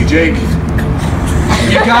 we see Jake.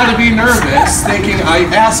 You gotta be nervous, thinking I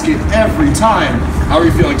ask it every time. How are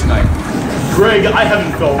you feeling tonight? Greg, I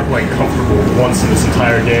haven't felt like comfortable once in this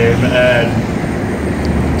entire game, and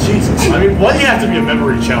Jesus, I mean, why do you have to be a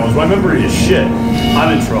memory challenge? My memory is shit.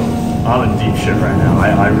 I'm in trouble. I'm in deep shit right now.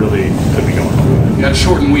 I really could be going through it. You had a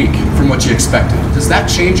shortened week from what you expected. Does that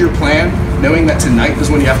change your plan, knowing that tonight is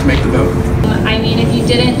when you have to make the vote? I mean, if you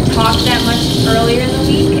didn't talk that much earlier in the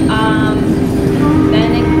week,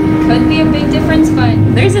 then it could be a big difference, but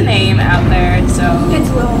there's a name out there, so. It's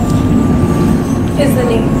Will. Is the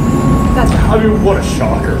name. That's right. I mean, what a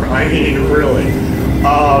shocker. I mean, really.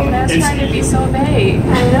 That's trying to be so vague.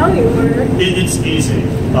 I know you were. It's easy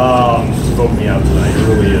to vote me out tonight. It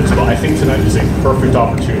really is. But I think tonight is a perfect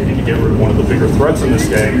opportunity to get rid of one of the bigger threats in this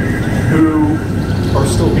game who are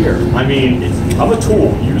still here. I mean, I'm a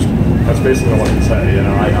tool. That's basically all I can say. You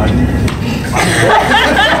know, I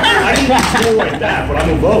didn't want a tool like that, but I'm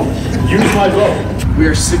a vote. Use my vote. We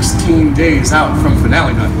are 16 days out from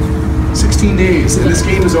finale night. 16 days, and this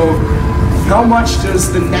game is over. How much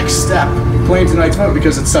does the next step play in tonight's vote?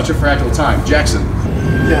 Because it's such a fragile time. Jackson.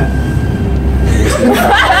 Yeah.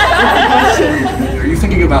 Are you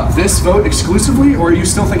thinking about this vote exclusively, or are you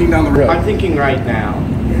still thinking down the road? I'm thinking right now,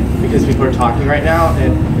 because people are talking right now,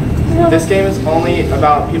 and this game is only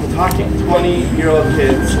about people talking. 20-year-old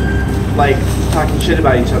kids, like, talking shit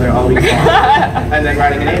about each other all week long, and then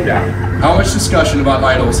writing a name down. How much discussion about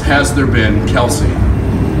idols has there been, Kelsey?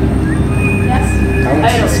 How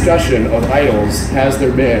much discussion of idols has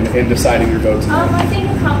there been in deciding your vote tonight? I think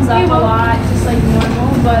it comes up a lot, just like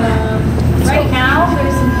normal, but right now,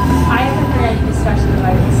 I haven't heard any discussion of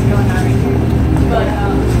idols going on right here. But I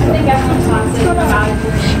think everyone talks about it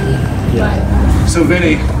during the week. But So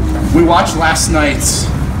Vinny, we watched last night's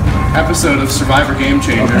episode of Survivor Game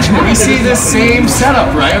Changers, and we see this same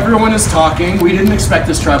setup, right? Everyone is talking. We didn't expect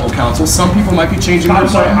this tribal council. Some people might be changing their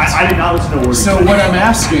plans. I did not listen to words. So what I'm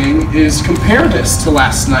asking is compare this to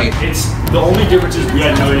last night. It's the only difference is we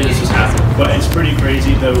had no idea this was happening, but it's pretty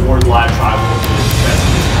crazy. The word live tribal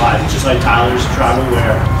is live. It's just like Tyler's tribal,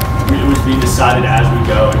 where it was being decided as we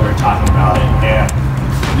go, and we're talking about it. And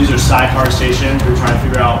these are sidecar stations. We're trying to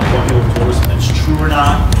figure out what people told us if it's true or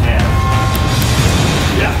not. And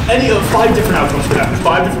yeah, any of 5 different outcomes could happen.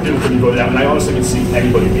 5 different people could be voted out, and I honestly can see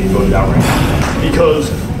anybody being voted out right now.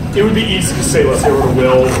 Because it would be easy to say, let's get rid of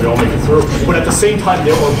Will, we all make it through. But at the same time,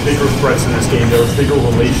 there are bigger threats in this game. There are bigger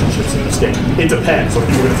relationships in this game. It depends. Are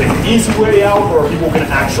people going to take the easy way out, or are people going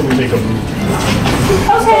to actually make a move?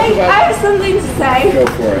 Okay, I have something to say. Go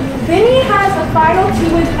for it. Vinny has a final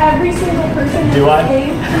 2 with every single person in this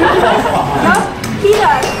game. No, he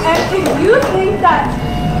does. And if you think that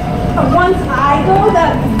once I go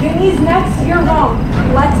that Vinny's next, you're wrong.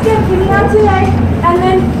 Let's get Vinny out today, and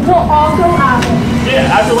then we'll all go at it.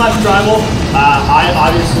 Yeah, after last tribal, I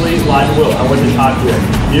obviously lied to Will. I went to talk to him.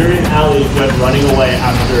 Miri and Allie went running away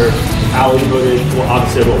after Allie voted, well,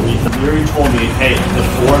 obviously what we thought. Miri told me, hey, the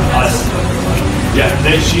 4 of us,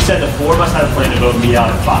 she said the 4 of us had a plan to vote me out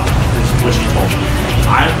at 5. This is what she told me.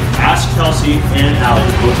 I asked Kelsey and Allie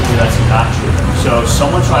to vote for me. That's not true. So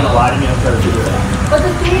someone trying to lie to me, I'm trying to figure it out. But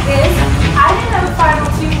the thing is, I didn't have a final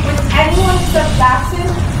 2 with anyone except Jackson.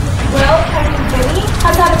 Will, Vinny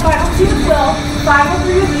has had a final 2 with Will, final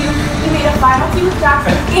 3 with you. You made a final 2 with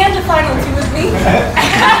Jackson, and a final 2 with me.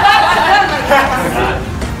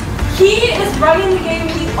 He is running the game.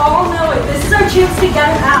 We all know it. This is our chance to get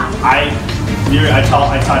him out. I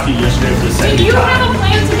talked to you yesterday for the second time. do you have a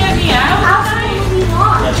plan to get me out? Absolutely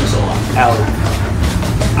not. That's just a lot. Allie,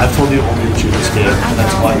 I've told you only the truth this game, and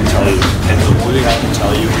that's why I can tell you. And the only thing I can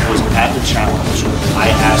tell you was at the challenge,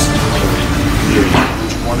 I asked Miri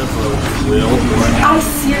which one of those Will or I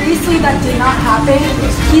seriously, that did not happen.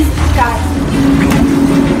 He's got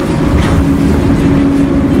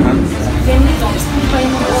Vinny just been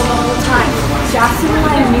playing the role the whole time. Jackson and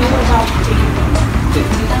I knew about the game.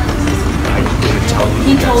 I didn't tell you.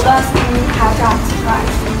 He told us, and we had that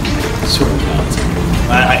surprise. Sort of not.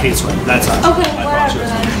 I hate sweating. That's not. Okay, whatever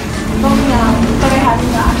then. Vote me out, but I have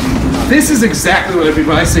him back. This is exactly what I mean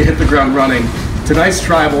when I say hit the ground running. Tonight's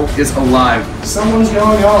tribal is alive. Someone's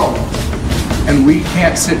going home. And we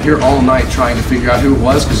can't sit here all night trying to figure out who it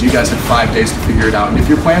was, because you guys had 5 days to figure it out. And if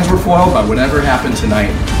your plans were foiled by whatever happened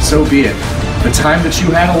tonight, so be it. The time that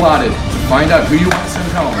you had allotted to find out who you want to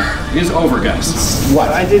Jackson home is over, guys.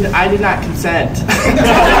 What? I did not consent.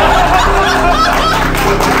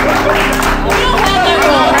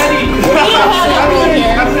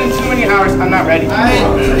 I've put in too many hours. I'm not ready.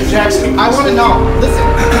 Jackson, I want to know. Listen,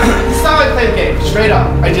 this is how I play the game. Straight up.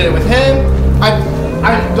 I did it with him. I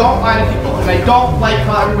don't lie to people, and I don't like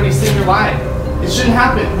how everybody's sitting there lying. It shouldn't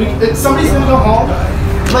happen. Somebody's gonna go home.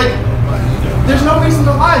 Like, there's no reason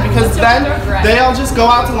to lie because then they all just go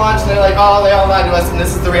out to lunch and they're like, oh, they all lied to us, and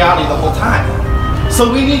this is the reality the whole time.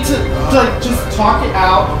 So we need to like just talk it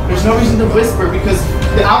out. There's no reason to whisper because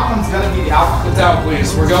the outcome's gonna be the outcome. Sit down,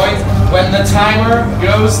 please. We're going. When the timer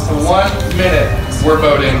goes to 1 minute, we're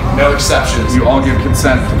voting. No exceptions. You all give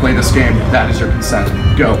consent to play this game. That is your consent.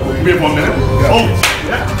 Go. We have 1 minute. Go. Oh,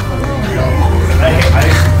 yeah.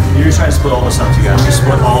 You're just trying to split all this up together. Just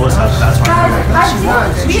split all this up. That's fine.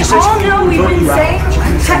 We all know we've been saying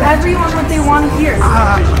to everyone what they want to hear.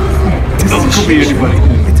 It could be anybody.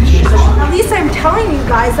 At least I'm telling you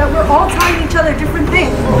guys that we're all telling each other different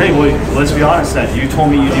things. Okay, well, let's be honest then. You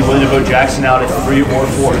told me you'd be willing to vote Jackson out at 3 or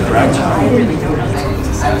 4, correct? I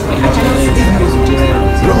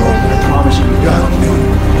promise you.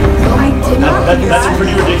 That's a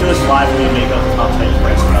pretty ridiculous lie for me to make up the top 10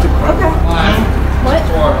 price. Okay. 5,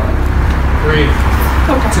 4, 3,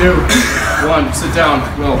 2, 1. Sit down.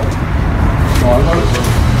 Will.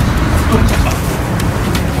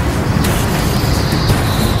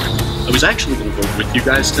 I was actually going to vote with you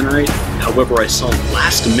guys tonight. However, I saw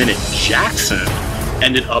last minute Jackson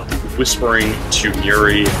ended up whispering to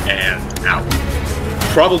Muri and Alan.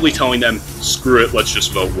 Probably telling them, screw it, let's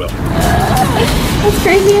just vote Will. That's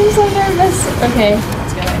crazy, I'm so nervous. Okay,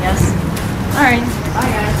 that's good, I guess. Alright. Bye,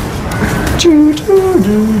 guys.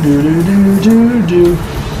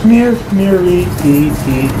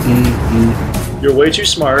 You're way too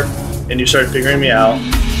smart, and you started figuring me out.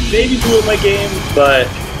 Maybe blew up my game, but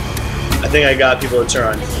I think I got people to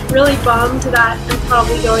turn on. Really bummed that I'm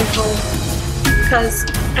probably going home because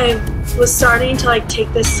I was starting to like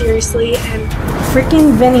take this seriously, and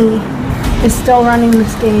freaking Vinny is still running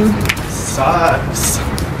this game. Sucks.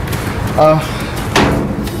 I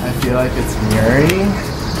feel like it's Muri.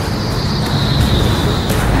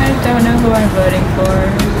 I don't know who I'm voting for.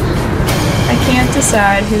 I can't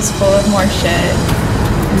decide who's full of more shit.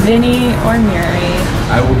 Vinny or Muri.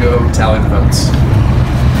 I will go tally the votes.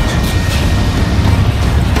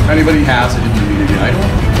 If anybody has it in the media idol,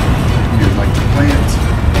 you'd like to play it,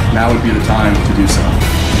 now would be the time to do so.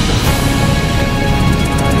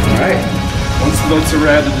 Alright, once the votes are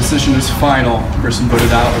read, the decision is final. The person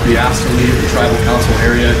voted out will be asked to leave the tribal council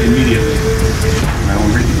area immediately. I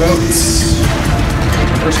will read the votes.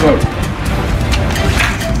 First vote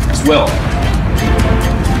is Will.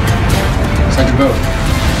 Second vote,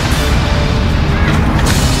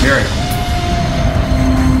 Muri.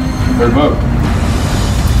 Third vote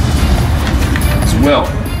is Will.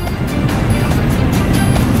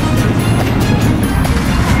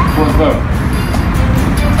 Fourth vote,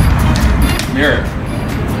 Muri.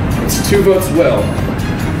 It's 2 votes Will,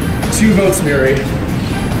 2 votes Muri, 2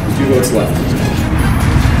 votes left.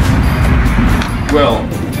 Will,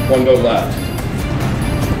 1 vote left.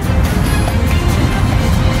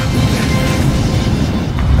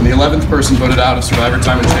 And the 11th person voted out of Survivor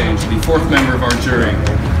Time and Change, the 4th member of our jury,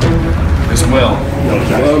 is Will. Well,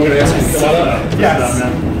 I'm going to ask you to come on up. Yes.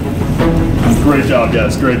 Great job,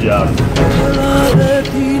 guys. Great job.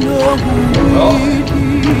 Well,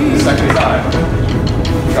 the second time,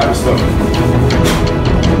 Travis voted.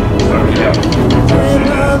 Whatever you have.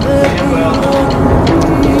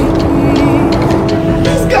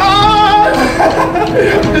 He's gone!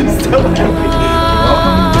 I'm still happy.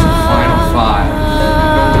 Welcome to the final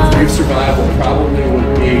 5. Brief survival probably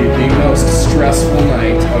would be the most stressful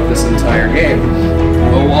night of this entire game.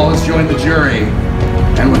 Will Wall has joined the jury,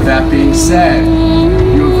 and with that being said,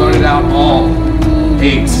 you have voted out all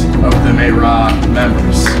 8 of the Mayra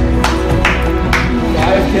members.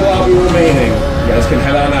 5 kill remaining. You guys can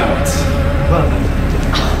head on out.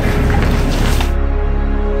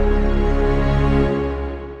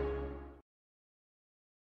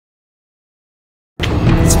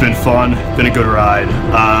 It's been fun, been a good ride.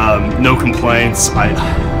 No complaints.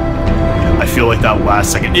 I feel like that last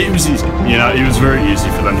second, it was easy. You know, it was very easy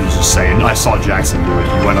for them to just say, and I saw Jackson do it.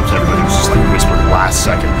 He went up to everybody and was just like whispered last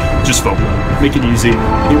second. Just vote. Make it easy.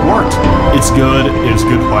 It worked. It's good. It's a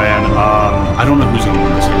good plan. I don't know who's going to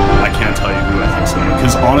win this game. I can't tell you who I think's going to win.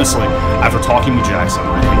 Because honestly, after talking with Jackson,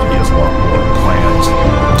 I think he has a lot more plans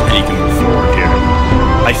and he can move forward here.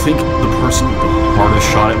 I think the person with the hardest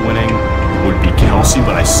shot at winning would be Kelsey,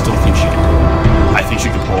 but I still think she can pull it. I think she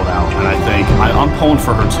could pull it out, and I think I'm pulling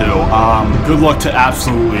for her too. Good luck to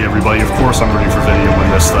absolutely everybody. Of course, I'm rooting for Vinny to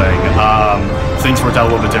win this thing. Things worked out a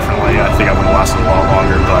little bit differently. I think I would have lasted a lot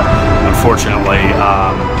longer, but unfortunately,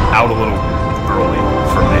 out a little early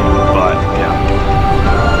for me. But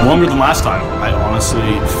yeah, longer than last time. I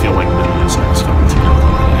honestly feel like Vinny is going to go.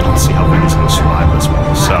 I don't see how Vinny's going to survive this one.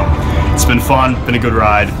 So it's been fun, been a good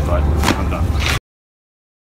ride, but